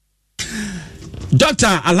 Dr.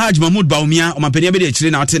 Alhaji Mahmoud Baumia omapani be de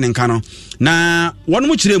kire na wote ne nka no na wono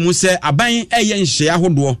mu kire mu se aban eye nhye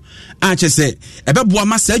ahodo a chese ebeboa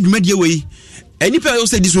ma sa adwumadie wei enipa yo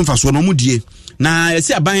se diso mfaso no mu die na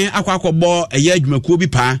esi aban akwakobo eye adwumakuo bi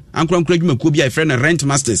pa ankorankora adwumakuo bi a friend Rent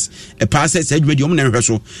Masters e pa se adwumadie om na hwe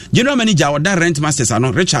so general manager oda Rent Masters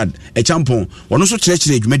ano Richard Echampon wono so kire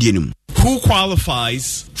adwumadie nim. Who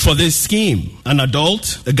qualifies for this scheme? An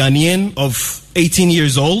adult, a Ghanaian of 18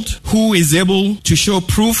 years old, who is able to show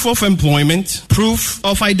proof of employment, proof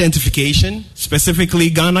of identification,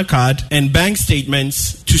 specifically Ghana card, and bank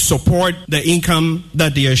statements to support the income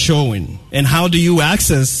that they are showing. And how do you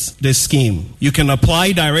access this scheme? You can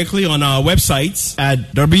apply directly on our websites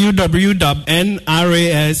at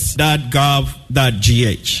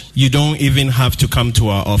www.nras.gov.gh. You don't even have to come to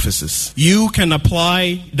our offices. You can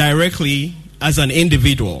apply directly as an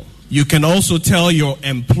individual. You can also tell your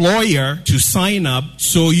employer to sign up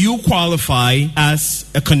so you qualify as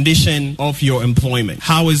a condition of your employment.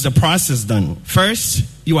 How is the process done? First,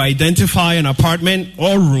 you identify an apartment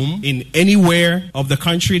or room in anywhere of the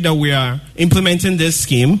country that we are implementing this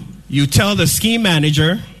scheme. You tell the scheme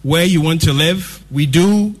manager where you want to live. We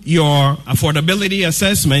do your affordability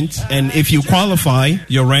assessment, and if you qualify,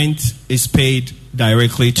 your rent is paid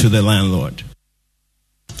directly to the landlord.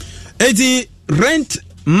 Rent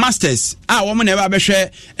masters woman never be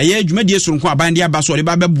share a dwumadie sonko aban de aba so de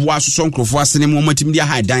ba beboa so nkrofo asene mo matim de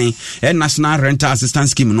ha dan national rental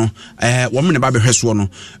assistance scheme no woman never be hweso no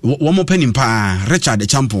wo mo panim pa Richard the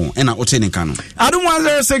Champion na oteneka no Adum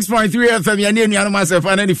 106.3 FM ya ne nuanu masef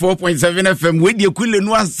 94.7 FM we de kule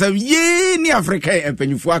no asem ye ni Africa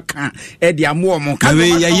empanyufo aka e de amo mo ka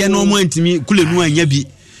ye no mo antimi kule no anya bi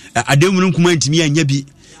ademu no kuma antimi anya bi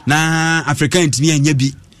na Africa antimi anya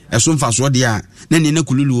bi eso mfa so de a na ne na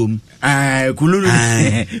kululu om kululu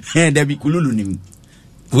da bi kululu nim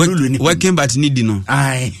kululu nim working but need no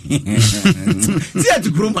ai ti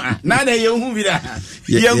atukroma na na ye hu bi da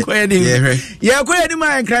ye ko ye di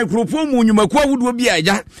ma nkran kropo mu nyumaku ahudo bi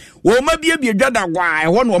aja wo ma bie dwada gwa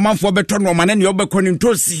ho no manfo beto no ma na ne obekọ ni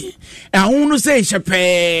ntosi ahun no se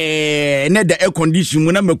hyepe ne da air condition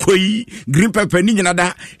mu na makoyi green pepper ni nyina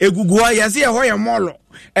da eguguwa ya se ho ye molo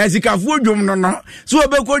ezikafu dwom no so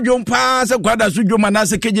obekọ dwom pa se kwada so dwom na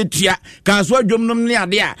se keje tua ka so dwom no ne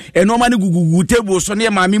ade a eno ma ne gugugu table so ne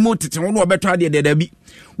maami mu tete ho no obeto ade de da bi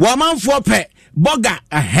wo manfo pe boga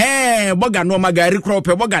boga no magari crop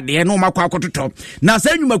boga de no makwa akototo na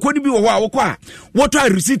sa nwumakodi bi wo ho a wokwa woto a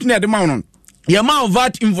receipt na de ma no ye ma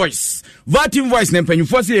VAT invoice na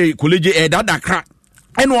mpanyufo se college dadakra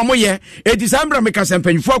eno omo ye edisambra meka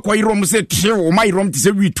sempanyufo akoyirom se twe ma yirom te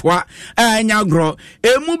se witwa anya gro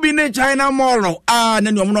emu bi ne China mall na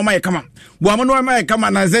ne omo no ma ye kama bo no ma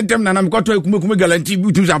kama na zentem na mkoto ekume guarantee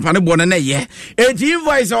bitu jampane bo na ye eti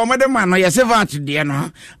invoice o mede ma no ye sevat de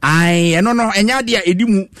no no enya de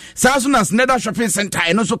edimu sanso na Sneda shopping center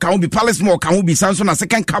eno so kan bi Palace Mall kan bi sanso na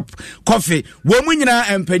Second Cup coffee wo mu nyina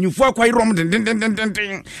empanyufo akoyirom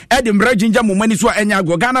den edi mra jinja mo mani so enya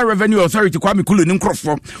go Ghana Revenue Authority kwa mikulu ni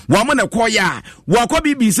nkrofo wo mo na koya wo kwa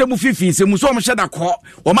bibi se mu fifi se mu so mo hyeda ko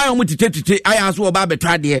wo ma yo mu titete aya so wo ba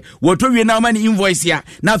betade wo to wie na ma ni invoice ya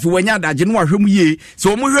na afi wanya daje no ahwem ye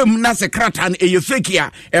so mo hwem na secretary an eye fake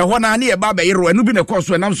ya ho na ne ye ba be yero anu bi na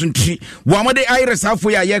koso nam so nti wo mo de iris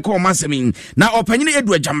afo ya ye ko masemin na opanyine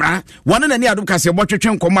edu ajamra wono na ni adum kase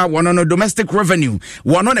botwetwe nkoma wono no domestic revenue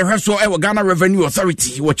wono na hweso e Ghana Revenue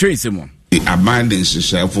Authority wo twese mo abundance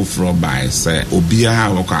for by say obia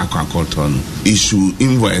waka akoto no issue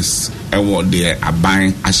invoice ewo de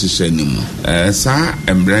aban ahihye nimu sa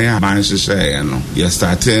embre aban ahihye no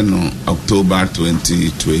yesterday no October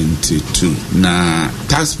 2022 na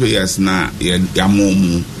taxpayers na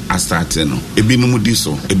yamomu astarte no ebinum di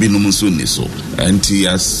so ebinum so ni so anti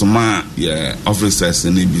asoma ye officers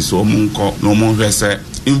ni bi so monko no mo hwese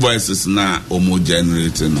invoices na omo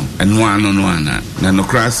generate no eno ano no ana na no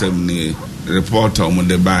crasem ni reporter omo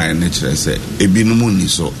de buy na kire se ebinum ni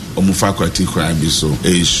so omo faculty crime bi so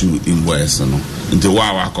issue invoice no nti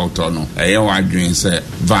wa akoto no eye wa dwen se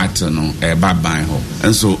VAT no e baban ho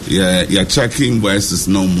enso ya checking invoices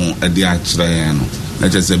no mo e de a kire no na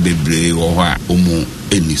just bebre wo ho a omo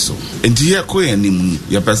eniso enti ye ko ye nim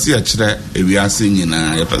ye pese ye kire ewiase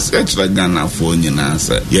nyina ye pese ye kire Ghana fo nyina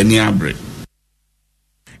se ye ni abre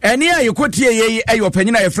eni ayokotie ye ayo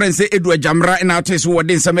panyina ye friends edu ajamra na ateso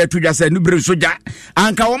wode nsam atudwa sa nubere soja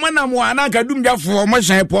anka wo manam ana anka dumjafo mo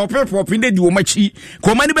hyan pop inde di wo machi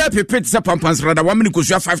ko mani be pepet se pampans rada wo mani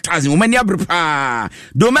kosua 5000 wo mani abrepa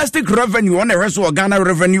domestic revenue on the Ghana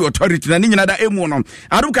Revenue Authority na nyina da emu no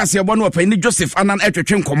aruka se ebo no panyi Joseph anan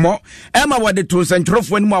atwetwe nkomo ema wode to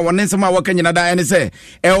sentrofo ani mu a wone nsam a wakanyina da ene se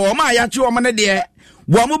wo ma ya chi wo mane de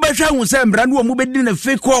wo mu behwa hu se mbra no mu bedi na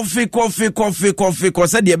fake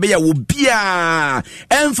se de be ya wo bia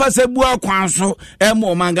emfase bu akwan so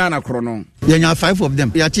emo mangana kro no yanya 5 of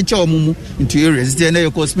them ya chicha omumu into areas there na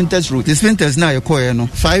your Spinters route the Spinters na your koye no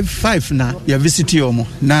 5 na ya visit omo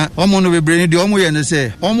na omo no bebre ni de omo ye no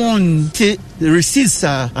say omo nti receipts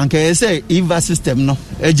anka say IVA system no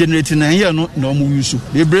generate na here no na omo use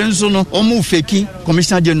bebre nso no omo fake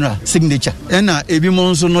commissioner general signature na ebi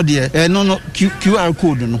mo nso no de no QR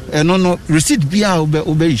code no no receipt bia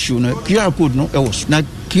obe issue no QR code no was na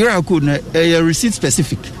QR code na receipt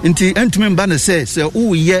specific nti entumi mba na say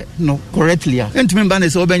who ye no correctly entumi mba na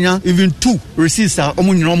say obenya even 2 receipts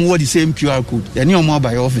omo nyina omo the same QR code any omo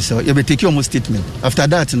by officer you be take your statement after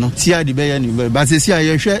that no CID be ya ni but say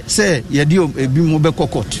ye hwe say ye di ebi mo be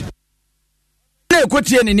court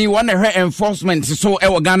ekotie ni wana hwe enforcement so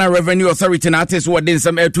Ghana Revenue Authority na ates wode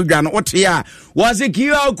nsam atudwa no ote a was a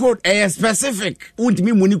QR code specific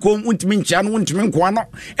untimi muniko untimi ncha no untimi nkoa no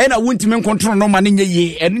ena untimi control no mane nye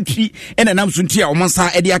ye enti ena nam so ntia o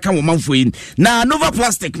mansa ede aka wo manfo yin na Nova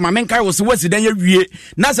Plastic mamenkai wo se wasidan ya wie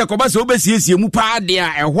na se koba se obesiesie mu pa de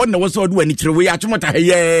a eho na wo se odo ani kire we achimota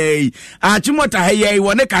hayey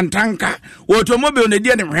wone kantanka automobile ne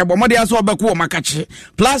die ne hwebo mode aso obeko wo makache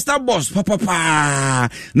plaster boss papa pa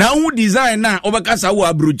na hu design na obekasa wo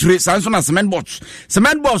abrochire sanso na cement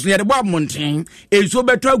box ye de bo monten enso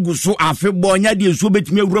beto aguso afebo nya de enso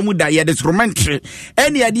betimi awura da ye de instrumentary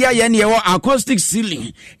ene ye de aye ne ye acoustic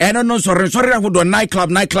ceiling eno no sorry ahodo night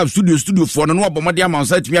club studio for no obomode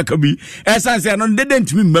amansa timi aka bi esanse no de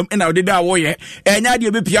ntimi mam ena ode da wo ye enya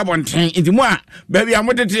de be pia bonten ntimo a baby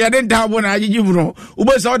amodete ye de ntabo na agigi bro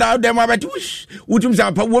ubesa oda dem abeti wutum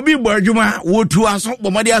sa pa wo bi bo adwuma wo tu aso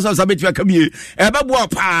bomode aso sabeti aka bi ebebo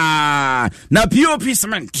pa na POP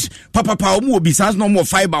cement papa omu obi sans no more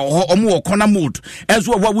fiber omu corner mold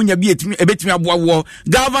ezo wa wunya bi ebetimi aboa wo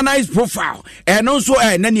galvanized profile eno so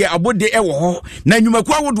na ne abode e wo ho na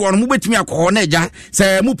nwumaku awodo no mu betimi akọ na eja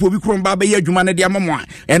se mu pobi krom ba be ye adwuma na de amamo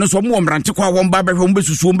eno so mu omrante kwa wo mba be hwe mu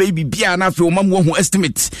besusu wo be bibia na afi wo mamu ho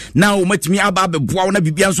estimate na wo matimi aba be boa na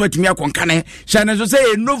bibia so atimi akonka ne sha ne so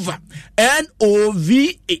say Nova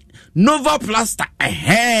Nova Plaster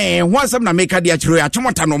wasam na make dia chiro ya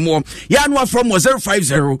chomota no mo ya no from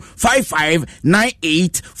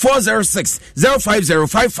 05055984060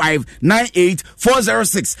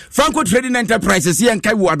 05055984060 Franco Trading Enterprises yan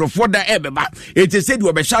kai wo adofo da ebeba it is said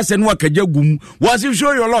we be sha se no akaja gum was you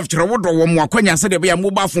show your love chiro wo do wo mo akwanya se de be ya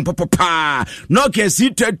mobile phone papa no ke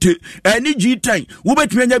C30 ani G10 wo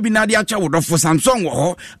betumi anya bi na dia cha wo dofo Samsung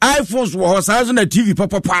wo iPhones wo sa na TV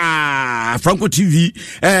papa Franco TV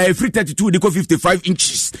free 32 they go 55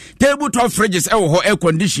 inches tabletop fridges air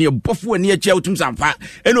condition bofo ani achi autum sampa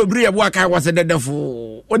eno bri ebo aka wase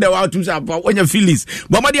dedefo o de wa autum sampa onya feelings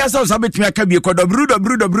bomadi asa so betumi aka bi ko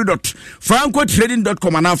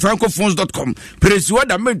www.francotrading.com and francophones.com press what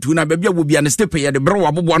mentu na bebia wo bia ne step ya de bro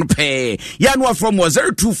abobo no pe ya no from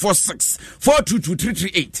 0246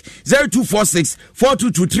 422338 0246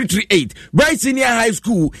 422338 Bright Senior High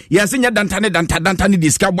School ya senya dantane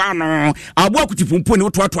diska ba no abo akutipumpo ne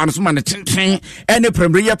woto ato so ma ne tenten ene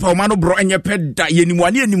premier pa ma no bro enye peda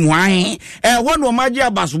yenimuane animuan ho no magie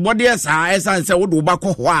abaso bode esa esanse wo do ba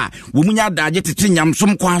kɔ ho a wo munya daage tete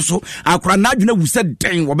nyamsom kwa so akora na adwena wuse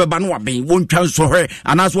den wo beba no waben wo ntwa nsohwe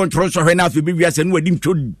anaso wo ntro nsohwe na afi bibia se no wadi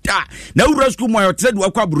ntwo da na wura school mo yote de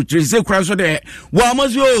wakwa brutre se kura so de wo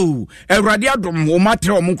amazo ewrade adom wo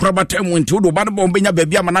matre wo nkora batam nti wo do ba no bo benya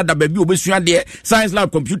babia manada babia obesua de science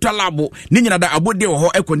lab computer lab ni nyina da abode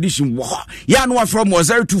wo air condition wo ya no from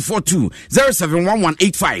 0242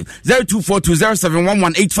 071185 0242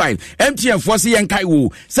 071185 MTN force yen kai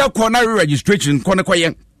wo se corner registration corner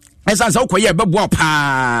koyen esa sa ukoye bebo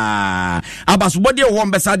pa abasobode wo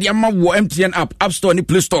mbesa de ma wo MTN app store ni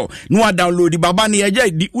Play Store no download baba na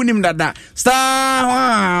ye di unim dada star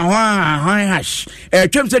hash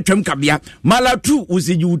twem se twem kabia mala 2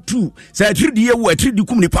 usiji 2 se 3D ye wo 3D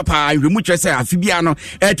kum ni papa hwemu kye se afibia no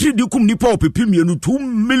 3D kum ni pa opepimienu 2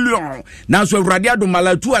 million na so awrade ado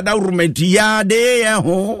mala 2 ada rumenti ya de ye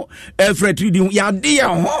ho efre 3D ya de ye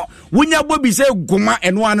ho wunya bobi se goma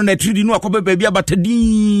eno ano na 3D no akobe bia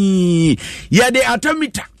batadi yede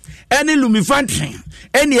atamita ene lumifantrin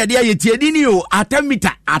ene yede ayetiadini o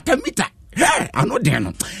atamita ano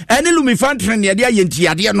deno ene lumifantrin yede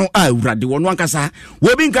ayentiade no awurade wono ankasa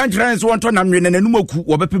wo bi nkan trans wonto na mwe nanumaku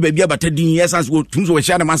wo bepe bia batadin yesans wo tumso we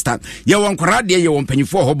share master ye won korade ye won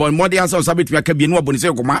panyifo ho bon mode ansa sabetumi aka bi no aboni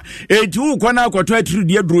se koma etu kwana akoto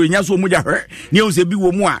atridi aduro nya so muja hwe ne o se bi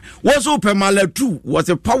wo mu a wo so pemala 2 was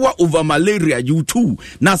a power over malaria you too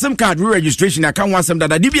na sim card registration aka wansem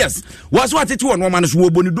dada DBS was what it won man so wo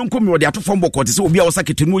boni donko mi wo de atofo mboko te se obi a wo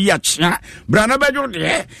sakete no yi achia brana bejo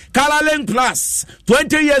de Kalalen Plus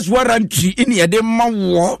 20 years warranty in yede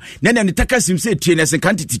mawo ne ne taka simse tie ne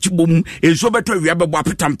sekanti tichibom enso beto wi abebo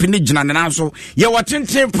apetampene gina ne naso ye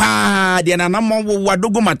watenten pa de na namawo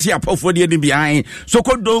wadogo mate apofo de ni bian so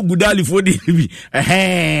kodo gudali fo de bi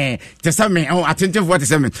te same o atenten fo te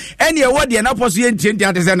same ene wo de na poso ye ntien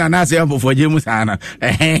ate se na na se apofo je musa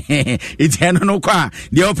ite no kwa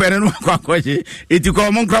de opere no kwa koje iti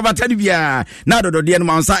ko mon krabata de bia na dodo de no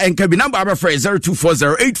mansa enka bi number aba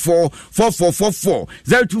 0240844444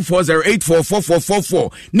 0240844444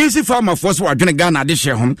 nisi farmer force wa dwene Ghana de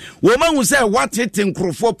hye hom wo ma hu se watete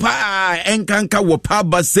nkrofo pa enkanka wo pa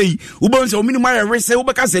ba sei wo bon se o minimum ya rese wo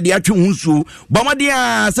beka se de atwe hunsu bomade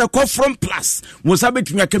a se ko from plus wo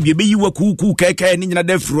sabetumi aka bi beyi wa kuku keke ni nyina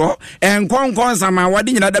da fro enkonkon sama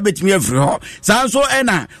wade nyina da betumi afro sanso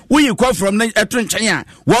ena wo yi ko from na eto nchen a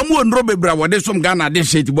wo mu onro bebra wode som Ghana de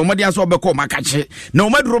hye ti bomade a so obeko makache na o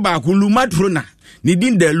madro ba ku lumatrona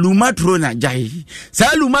needing the Lumatrona Jai. Sa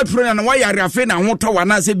Lumatrona and why are Rafena and water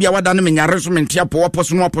one as a biawadan and Yarasumentia poor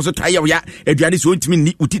person or positaya, Ediadis won't mean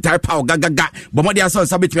Utita Power Gaga, Bomodia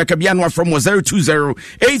Sabit Makabiano from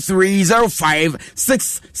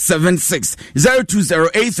 020-8305-676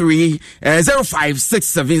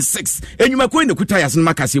 020-8305-676 and you make the Kutayas and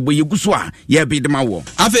Makasi where you guswa, ye be the mawo.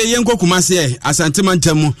 Afe yenko kumase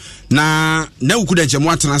asantemantemu na ukuda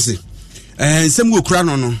jemwatanase. Nsem wo kura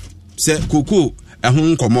no se koko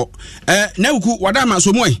ehun nkomo na uku wadama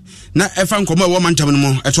so moy na efa nkomo wo mantam no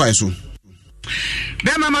mo eto ayeso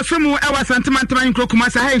Dema masomu ewa santimantama nkro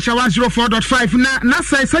kumasa haisha 104.5 na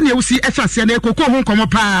sai sane usi ehase na ekoko ho nkomo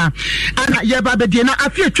pa ana ye ba bedie na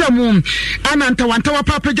afie twam ana ntawantawa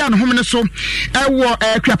papaja no hom ne so ewo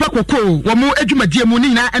kwapa koko wo mu adwumadie mu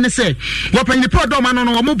ni na ene se wo panyi po do ma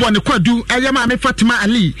no wo mu bone kwadu eye ma me Fatima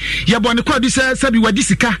Ali ye bone kwadu se sabi wadi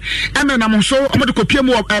sika eme na mo so mo de kopie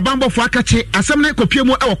mu bambofo akache asem ne kopie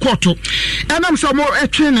mu ewo koto enam so mo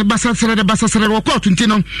etwe ne basasere wo koto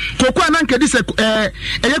ntino koko ana nkedi se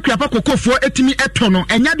kwapa kokofo etimi etono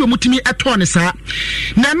enya de omutimi etone sa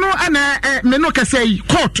na no ana me no kasei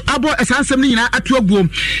court abo esansem ni nyina atu aguom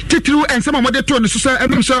titiri ensem amode to ne so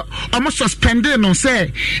enum so omo suspend no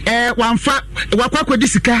say wanfa wakwa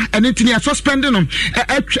disika enentini suspend no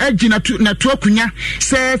agina na to akunya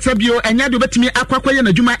se sabio enya de obetimi akwakwa ye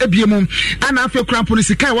na dwuma ebiemu ana afa krampo ne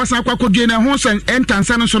sika wasan akwakwa due na ho so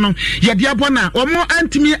entansa no so no ye de abo na omo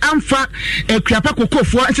antimi amfa kwapa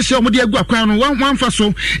kokofo enhye omode agu akwan no one for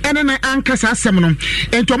so ene na ankasa asem no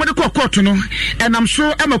ento omode court no enam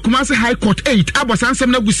so amakumase high court 8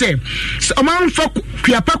 abosansem na gu se omanfa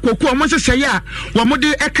kwapa koko omose ya womode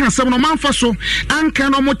eka asem no manfa so anka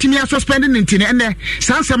no motimi suspending ntine ene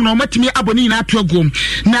sansem no motimi aboni na ato agom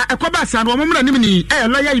na ekoba asa no omomra nimni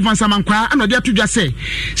lawyer Ivan Samankwa anode atudwa se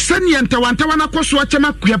sene ntawantawa na koso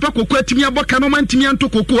achema kwapa koko atimi aboka no mantimi anto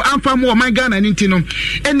koko amfa mo man Ghana ntino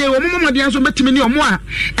ene omomode anso betimi ni omo a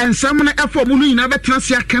ensam na efo mu nyina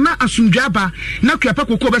betrase akana asumdwaba na kwapa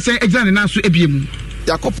koko besen ejane na so ebiemu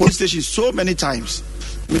Jacob police station so many times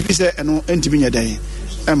maybe say eno entimi nyeden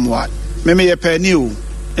emwa meme ye pani o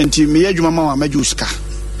enti me adwuma ma wa majuska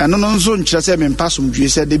eno no nso nkyere se me mpasum dwe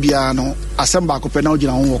se de bia no asem ba kopɛ na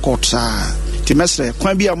ogina ho court sa ti mesre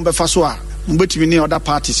kwan bia mbefa so a mbetimi ni other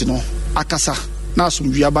parties no akasa na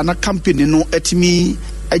asumdwe aba na campaign no etimi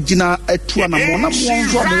agina atua na mo na mo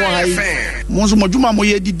nso mo hai mo nso modwuma mo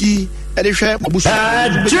ye didi edehwe mabusu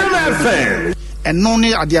eno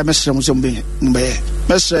ni adia mesre mo se mbe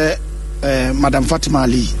mesre Madam Fatima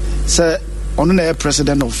Ali say ono na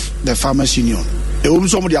president of the Farmers Union e o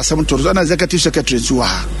so mo di asem to na executive secretary nso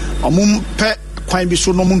ha omum pe kwan bi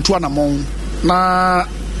so no muntu anamon na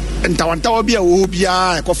ntawantawa bia wo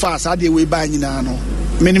bia e kofa asade we ba nyina no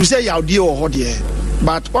menim say yawde o ho de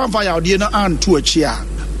but one fa yawde no antu achi a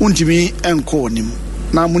untimi enko nim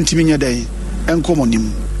na muntimi nyedai enko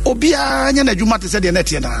monim obia nya na dwuma te se de na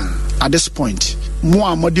tie na at this point mo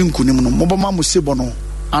amodin kunim no mo bama mo sebo no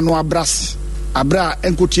ano abra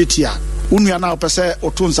enkotiatia unua na opese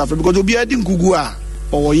otonsa fe because obia di ngugu a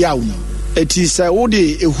owo yawo eti se wo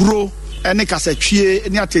de ehuro ene kasatwie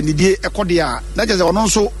ne atenidie ekode a na je se ono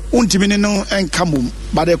nso untimi ne no enkamum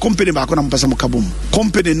but the company ba ko na mpese mo kabum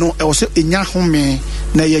company no e wo se enya home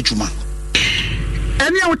na ye adwuma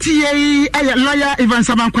Any OTA, lawyer Ivan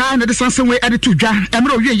Samankwa, and the Sanson way added to Jan,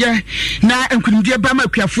 Emro Ye, na Enkundia Bama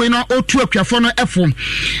Kiafueno, or two Kiafono F1.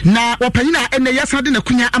 Na Wapana and the Yasadin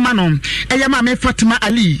Kunya Amanon, Ayama Fatima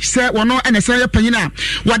Ali, Sir Wano and a Saya Panina,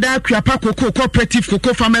 Wada Kiapa Coco Cooperative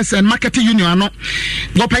Cocoa Farmers and Marketing Union.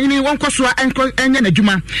 Wapani one Koswa and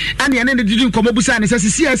Juma, and the end of the Jun Komobusan says,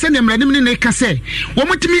 see, I send them Redimini Case.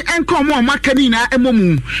 Woman to me and come on Macanina and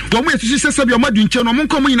Momu. Woman to say, your mother in Channel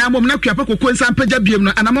Monkomina, Monaka Coco and San Pedro. And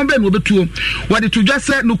I'm ben obetu what it just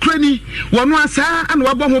said no crani one asa and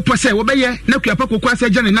wabo ho pose wo be ye na kwapa kokwa sa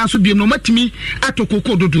jane na so biem no matimi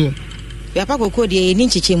atokoko dodo kwapa kokko de ni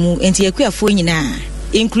nchichemu enti akuafo nyina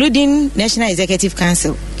including National Executive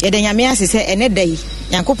Council yedanyame ase se enedai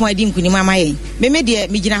yankopon adi nkunim amaye meme de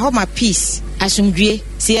migina ho ma peace asumdue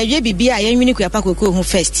se yadwe bibia yanwini kwapa kokko ho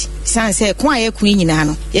first san se ko aye ku nyina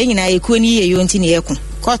no ye nyina ekuo ni ye yo nti ne ye ku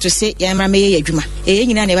court say yamra meye adwuma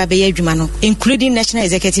nyina na ba be adwuma no including National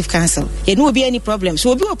Executive Council ye no be any problem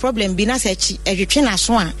so obi o problem bi na se chi ehwetwe na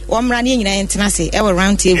so a omra na nyina entena se e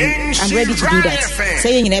round table I'm ready to do that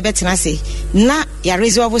say ye nyina betena se na ya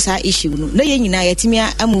resolve sa issue no na ye nyina yatimi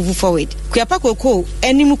a move forward kwapa kokko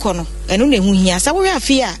animu kono eno na hu hia sa wo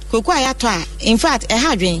afia kokko ayato a in fact e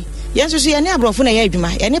ha dwen yɛn nso so yɛne aborɔfo na yɛ adwuma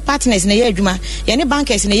yɛne partners na yɛ adwuma yɛne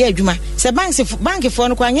bankers na yɛ adwuma sɛ bankfoɔ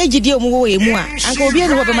no kwa nyɛ gidie mu wɔ mu a anka obi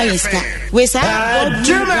ani hɔ bɛma yɛn sika we saa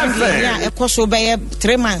ɛkɔ so bɛyɛ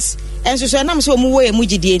 3 months ɛnso so ɛnam sɛ ɔmu wɔ mu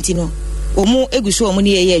gidie nti no ɔmu egu so ɔmu ne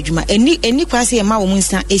yɛ adwuma ɛni kwase yɛ ma ɔmu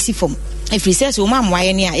nsa esi fam efiri sɛ so ɔmu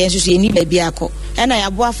amoayɛ ne a yɛn nso so yɛni baabi akɔ ɛna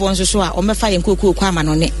yɛaboafoɔ nso so a ɔmɛfa yɛn kokoo ama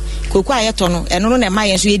no ne kokoo a yɛtɔ no ɛno no na ɛma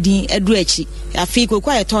yɛn so yɛdin aduru akyi afei kokoo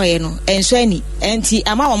a yɛtɔɔyɛ no ɛnso ani ɛnti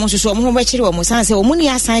ama wɔn nso so ɔmo ho bɛkyere wɔn san sɛ ɔmo ne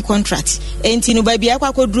assign contract ɛnti no baabi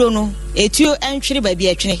akɔ akɔduro no etuo ɛntwere baabi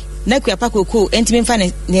ɛtwene na kuapa kokoo ɛntimi mfa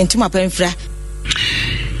ne ntoma pa mfra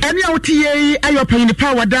ɛne a wote yɛ ayɔ panyin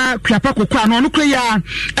pa wada kuapa kokoo ano ɔno kura ya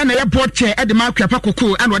ɛna yɛ board chair ɛde ma kuapa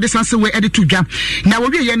kokoo ɛna ɔde sanse wɛ ɛde to dwa na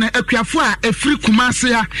wɔwie yɛ no akuafo a ɛfiri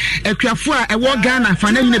Kumase ha akuafo a ɛwɔ Ghana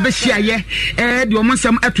fa na nyina bɛhyia yɛ ɛde ɔmo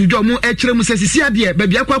nsɛm ato dwa ɔmo ɛkyerɛ mu sɛ sisi adeɛ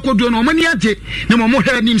baabi akɔ akɔduo no ɔmo ni agye na ɔmo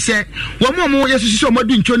hwɛ anim sɛ wɔn yɛ susu ɔmo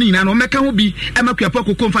adu ntwo no nyinaa no ɔmɛka ho bi ɛma kuapa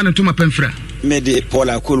kokoo mfa ne ntoma pamfra mede Paul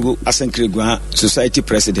Akolgu Asankregua Society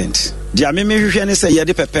President dia me hwehwɛ ne sɛ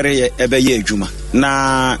yɛde pɛpɛre yɛ ɛbɛyɛ adwuma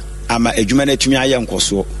na ama adwuma no atumi ayɛ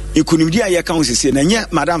nkɔsoɔ ikunimdi a yɛka ho sese na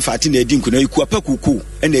nyɛ Madam Fati na edi nkunim ikuapa kuku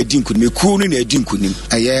na edi nkunim eku no na edi nkunim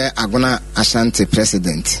ɛyɛ Agona Ashanti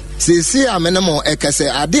President sisi amenemo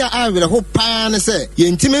ekese ade a awere ho paa ne sɛ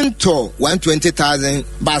yɛntimi ntɔ 120,000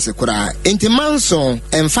 bas koraa entimanso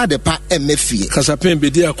emfa de pa emefie Kasapen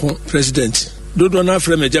bedi akon President dodo na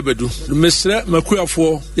afre mejabedu mesre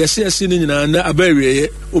makuafo yesi ni nyina na abawieye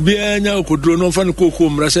obi anya okodro no mfa ne kokoo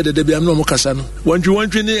mra se de bia no mo kasa no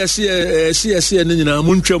wantwi ne yesi ne nyina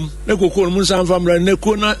muntwam ne kokoo no munsa mfa mra ne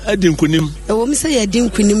ko na adi nkunim ewo mi se yadi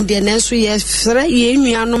nkunim de na so yefre ye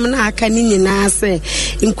nuanom na aka ni nyina se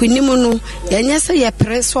nkunim no yenye se ye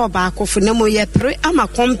pre so ba akofo ne mo ye pre ama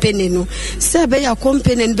company no se be ya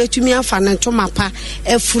company no betumi afa ne ntoma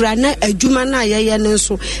efura na adwuma na ye ne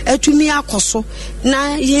nso atumi akoso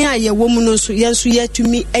na yen aye wo mu no so yen so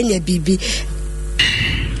yatumi anya bibi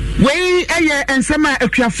wei eye ensema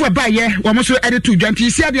akuafo abaye wo mo so editu dwanti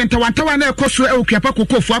isi ade ntawantawa na ekoso e okuapa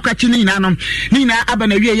kokofo akachi ni nyina no ni nyina aba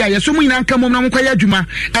na wie ya yeso mu nyina nka mom na mkwaya adwuma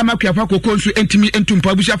ama akuapa kokon so entimi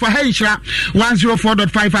entumpa bushafo ha nhira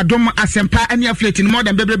 104.5 adom asempa ani affiliate more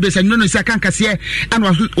than bebrebe sa no sika kankase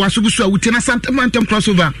ana wasugusu awuti na santamantam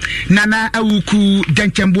crossover nana awuku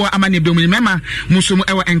danchembo amane bemu mema musumu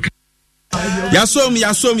ewa enka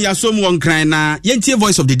yasom won kran na yentie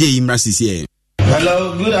voice of the day imra sisi.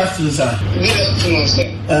 Hello, good afternoon, sir. Good afternoon,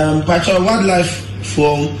 sir. Patrol wildlife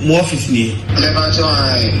for more office near.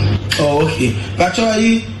 Oh, okay. Patrol,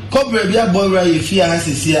 you corporate be a boy where you fear has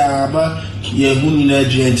to see about your woman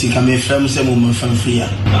agent coming from some woman from fear.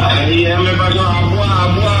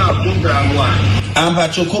 I'm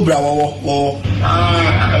Patrol Cobra or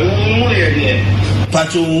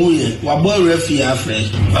Patrol Wuye, what boy refi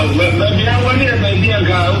afresh. Baby, I want to be a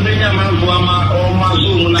guy who been a man for my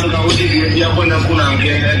soon and go to the Yabona Kunanke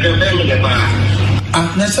and the family bar.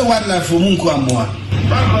 That's a wildlife for Munkwamwa.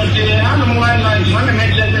 But the animal wildlife, when I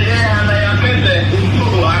mentioned the air and I have been there,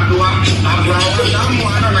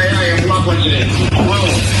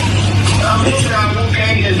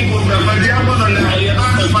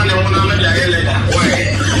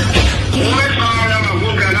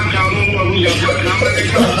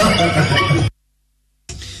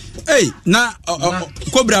 hey, na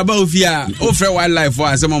Cobra ba ofia ofre wildlife for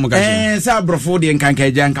asemo mo ka sa brofo de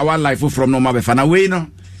nkanka janka wildlife from no ma be fa na we no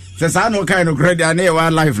se sa no kind of credit na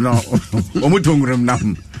wildlife no omutongurum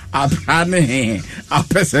nam apane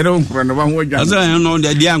apesero nkro no ba ho dwa asa no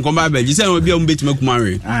de dia nkomba ba gi se no bia mbetima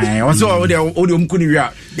kumawe ai wo so de omukuni wi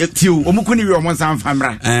a tiu omukuni wi o mo san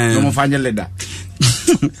famra no mo fanye leda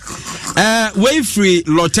way free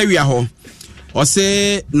lotteria ho o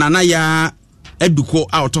se nana ya eduko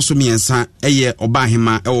a otoso miensa eye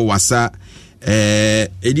obahema ewo wasa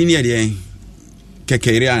edini ede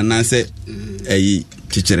kekere anase eyi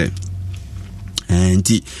kikire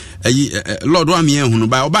nti eyi lord wa me ehunu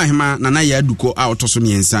ba obahema nana ya eduko a otoso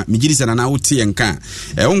miensa migiri se nana wote yenka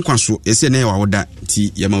wonkwaso ese na ya woda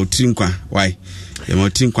ti ya mautiri nkwa why ya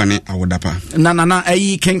mautiri nkwa ne awoda pa nana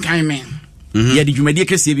eyi kenkan me ye di dwumadi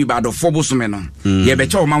kese bi ba do fobosome no ye be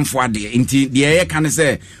che o manfo ade nti de ye kan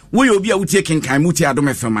se wo ye obi a wutie kenkan mutie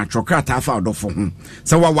adom fm atwoka ta fa odofo ho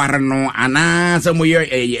se wa ware no ana se mo ye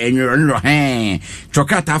enwero he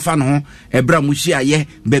twoka ta fa no ebra mu hia ye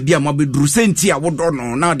ba bia mo beduru senti a wodo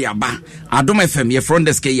no na de aba adom fm ye front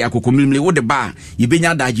desk ye akokomimle wo de ba ye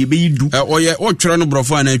benya daje be yidu oye o twere no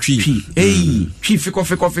brofo ana twi twi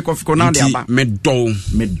fiko na de aba medo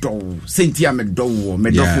senti a medo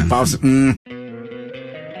for pause.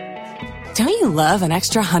 Don't you love an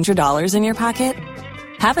extra $100 in your pocket?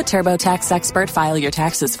 Have a TurboTax expert file your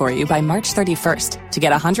taxes for you by March 31st to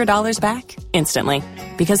get $100 back instantly.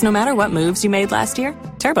 Because no matter what moves you made last year,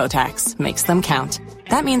 TurboTax makes them count.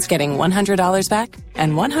 That means getting $100 back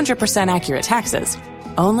and 100% accurate taxes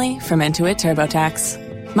only from Intuit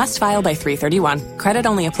TurboTax. Must file by 3/31. Credit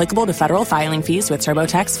only applicable to federal filing fees with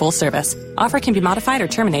TurboTax full service. Offer can be modified or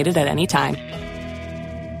terminated at any time.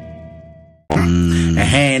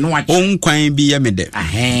 Kwan bi yamede.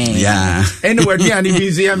 Yeah. Anyway, dia ni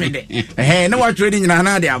bi yamede. Na wa trading na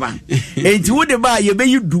na de aba. Enti wo de ba ye be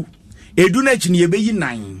yidu. Edu na chi ne ye be yi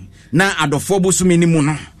nan. Na adofo bosumi ni mu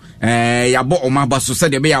no. Yabo omaba so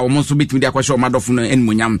said be ya omo so bitimi de akwahye omadofo no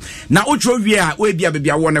enmunyam na otro wie a we bia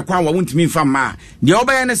bia wo ne kwan wa wontimi mfa ma de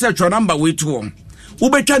obaye ne se tro number we to wo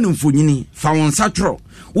betwa no mfonyini fa won satro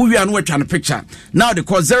wo wie no wetwa no picture now they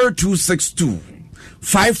call 0262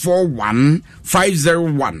 541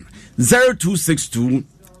 501 0262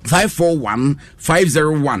 541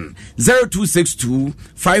 501 0262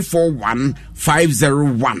 541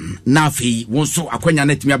 501 nafi wonso akwanya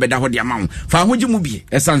na timi abeda ho de amawo fa hoji mu bi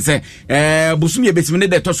esanse busumi ebetimi ne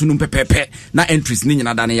de toso num pepepe na entries ni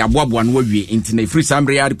nyina da ne yaboaboa no wawie enti na free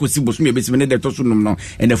sambre ya kosi busumi ebetimi ne de toso num no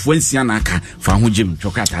enafo ansia na aka fa hoji mu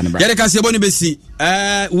chokata ne bra yede kase boni besi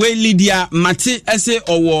we Lydia Mate ese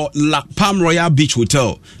owo La Palm Royal Beach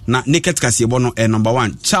Hotel na naked kase bono number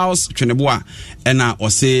 1 Charles Tweneboa na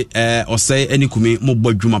ose eni kumi mo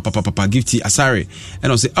bodwuma papa gifty asare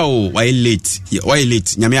and ose oh why late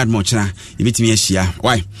nyame admo chira ebetimi ahia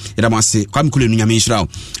why yeda mo ase kwam kule nu nyame nhira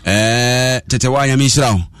tete wa nyame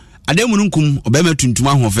nhira ademu nkum obema tuntum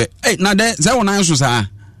ahofe na de ze wonan so saa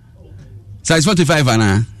size 45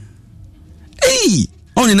 ana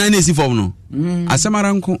only 9 AC form no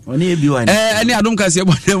asemara nko oni ebiwa ni eni adom kase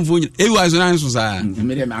ebo dem fo ewa so nan so saa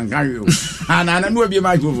me dem angario ana no ebi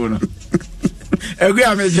microphone egu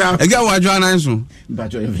ameja egu wajo anan so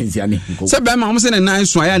bajo eventi ani se be ma mo se nan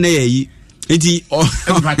so aya na yayi eti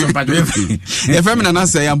bajo e femina na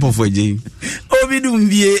se ya mpofo eje obi dum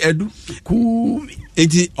bie edu ku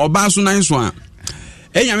eti oba so nan so a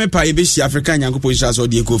enyame pa ye be shi Africa nyankopon sha so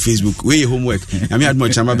de ko Facebook we homework nyame admo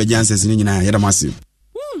chama be janses ni nyina yeda mase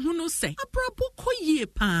hunu se abrabo koyie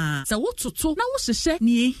pa se wototo na wo hyehyɛ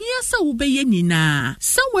ne ehia se wo beye nyina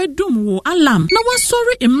se wedum wo alarm na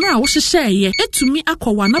wasori emra wo hyehyɛ etumi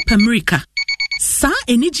akɔwa na America sa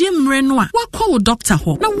enije mre no a wakɔ wo doctor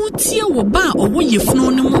ho na wotie wo ba owo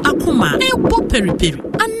yefunu ne mu akoma ebo periperi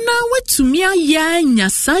ana wetumi aya nya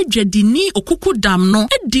sa dwadini okuku dam no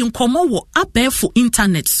edi nkomo wo abɛfo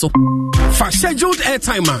internet so fa scheduled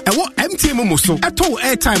airtime ewo MTN mo so eto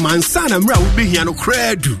airtime ansa na mra wo behia no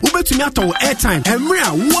kradu wo betumi ato airtime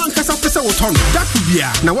emra wo ankasa pese wo ton that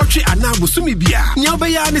bia na watwe anabo sumi bia nya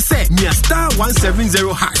obeya ne se mia star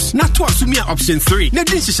 170 hash na to asumi option 3 na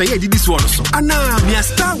din hyehyɛ didi so no so ana mia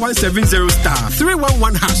star 170 star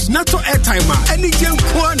 311 hash na to airtime any gen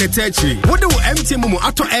kwa na techi wo de wo MTN mo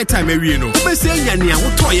ato airtime awie no wo bese nya ne a wo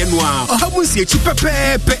to ye no a ohamu sie chi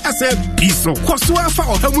pepepe asa biso kwaso afa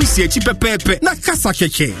ohamu sie chi pepepe na kasa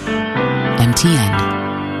keke MTN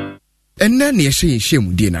enna ne ye hye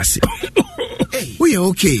mu die na se we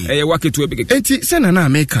okay waketu ebege enti se na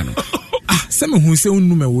America no Some who say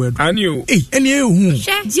unnume word. Anio. Any who.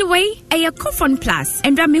 Jiway, a coffin plus,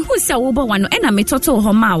 and Rami who sell over one and a metoto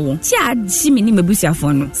homao. Chia, Jimmy Mebusia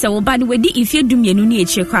phone. So, by the way, if you do me a new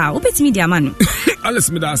check out, open me, dear man.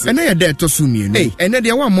 Alice Midas, and I are dead to sue me. And then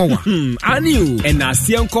there one more. Anio, and I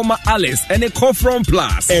see Alice and a coffin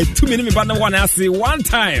plus. 2 minutes, but one I see one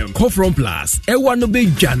time. Coffin plus, a one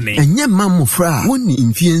big Johnny. And your mamma fra, one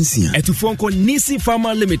influencia. A to phone call Nisi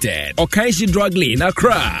Pharma Limited, or Kaishi Drug Lane,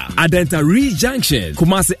 Accra, Adenta Junction,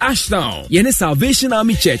 Kumasi Ashtown, Yene Salvation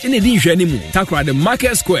Army Church in the Jenimu, Takra the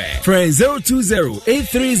Market Square, friend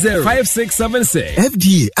 020-830-5676.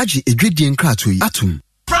 FDA Aji Edridian Kratui Atum.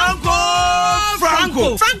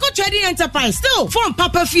 Franco Trading Enterprise still phone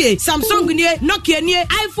Papa Fie, Samsung nie, Nokia nie,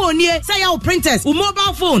 iPhone nie, say our printers,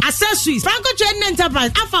 mobile phone, accessories. Franco Trading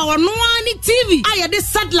Enterprise afa our no any TV, aya the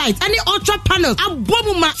satellite, any ultra panels,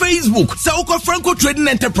 abomuma Facebook. Sa Franco Trading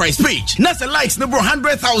Enterprise page. Nasa likes number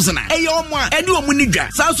 100,000. Ayo mwa, edu omunija.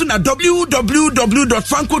 Sa na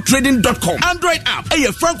www.francotrading.com. Android app,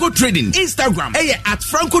 aya Franco Trading. Instagram, aya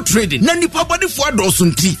 @Franco Trading. Nani papa di fwa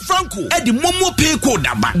dosunti. Franco, edi momo pay code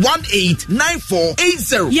number 1894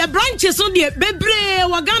 7480. Your branches on the Bebre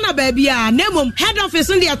Wagana baby, Nemum, head office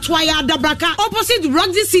on the Twaya Dabraka, opposite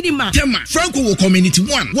Roxy Cinema. Tema, Franco Community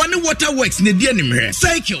 1, One Waterworks, Nedianimre,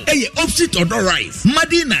 Cycle, opposite Odor Rise,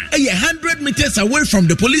 Madina, 100 meters away from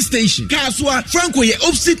the police station. Kaswa, Franco,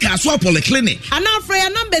 opposite Kaswa Polyclinic. And now for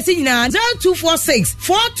your number, 0246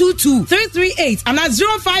 422 338 and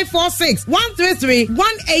 0546 133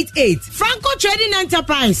 188. Franco Trading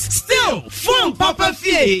Enterprise. Still, phone Papa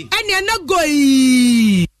Fie. And you're not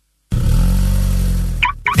going.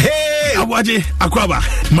 Hey, Awaje, Akwaba,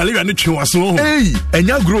 malaria no twe waso. Hey,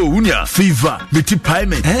 enya grow unia fever, meti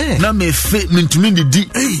paiement. Na me fe mentumi di.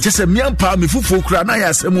 Hey, just me ampa me fufu kura na ya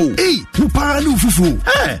asemo. Hey, wo pa na fufu.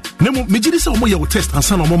 Nemo me gidi se omo ye wo test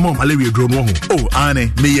ansa na omo malaria dro no ho. Oh,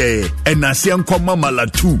 ane me ye enase nkoma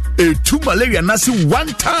malatu. Two malaria na se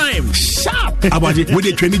one time. Sharp. Awaje, we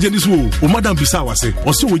dey train jeni so. O madam bisa wase.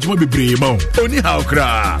 O se wojima bebre ma. Oni how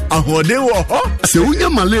kra. Ahode wo ho. Se unya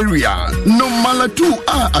malaria, no malatu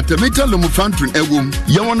Atamita Lomufantrin ewum,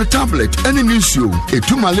 yawon tablet, any newsio,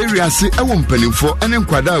 etu malaria se ewum penning for any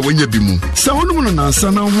quada when you bimu. Someone na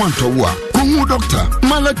sana want to work. Kumu doctor,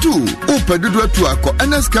 Malatu, Upedu to Ako,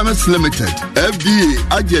 NS Chemist Limited, FDA,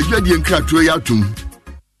 Adia Kratwe Yatum.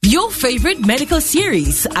 Your favorite medical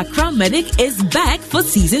series, Accra Medic, is back for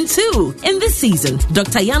season 2. In this season,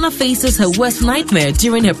 Dr. Yana faces her worst nightmare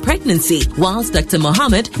during her pregnancy, whilst Dr.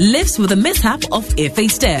 Mohammed lives with the mishap of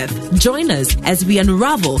Ife's death. Join us as we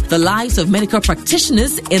unravel the lives of medical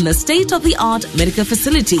practitioners in the state-of-the-art medical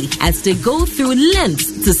facility as they go through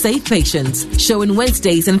lengths to save patients. Showing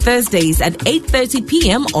Wednesdays and Thursdays at 8:30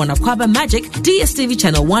 p.m. on Aquaba Magic, DSTV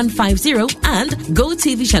channel 150 and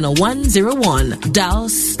GoTV channel 101. Dial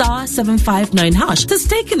star 759 hash to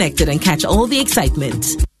stay connected and catch all the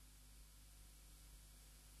excitement.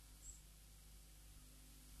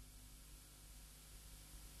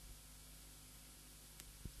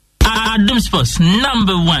 Adam Sports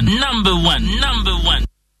number one.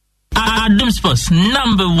 Adam Sports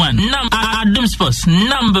number one. Adam Sports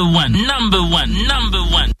number one.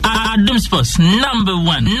 Adam Sports number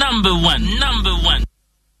one.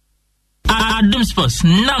 Adam Sports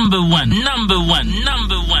number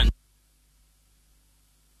one.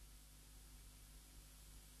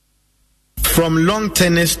 From long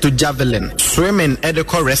tennis to javelin, swimming,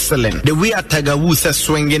 edical wrestling. The way a Tiger Woods is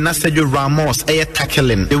swinging, Sergio Ramos is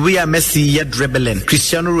tackling. The way a Messi is dribbling,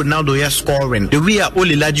 Cristiano Ronaldo is scoring. The way a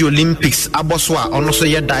Olilaji Olympics, Aboswa, also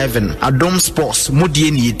is diving. Adam Sports,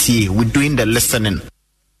 Modieni, we're doing the listening.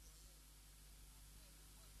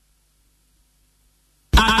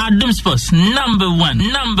 Adam Sports number one.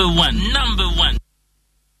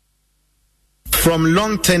 From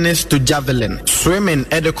long tennis to javelin, swimming,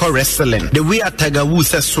 edical wrestling. The way a Tiger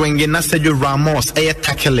Woods is swinging, Sergio Ramos is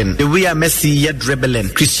tackling. The way a Messi is dribbling,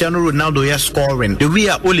 Cristiano Ronaldo is scoring. The way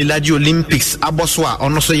a Olilaji Olympics, Aboswa,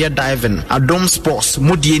 also is diving. Adam Sports,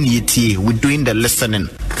 Modieni, we're doing the listening.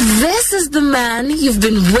 This is the man you've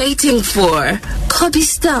been waiting for. Kobe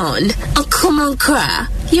Stone, Akuman Kra.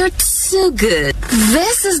 You're too good.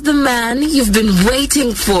 This is the man you've been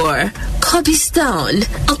waiting for. Kobe Stone,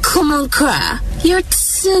 Akuman Kra. You're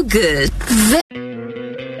too good.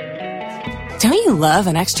 Don't you love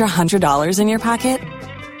an extra $100 in your pocket?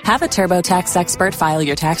 Have a TurboTax expert file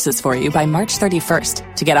your taxes for you by March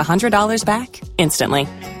 31st to get $100 back instantly.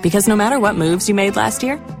 Because no matter what moves you made last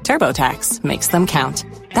year, TurboTax makes them count.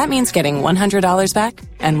 That means getting $100 back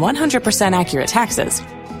and 100% accurate taxes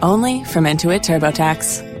only from Intuit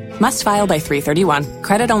TurboTax. Must file by 3/31.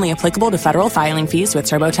 Credit only applicable to federal filing fees with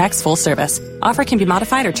TurboTax full service. Offer can be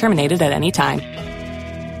modified or terminated at any time.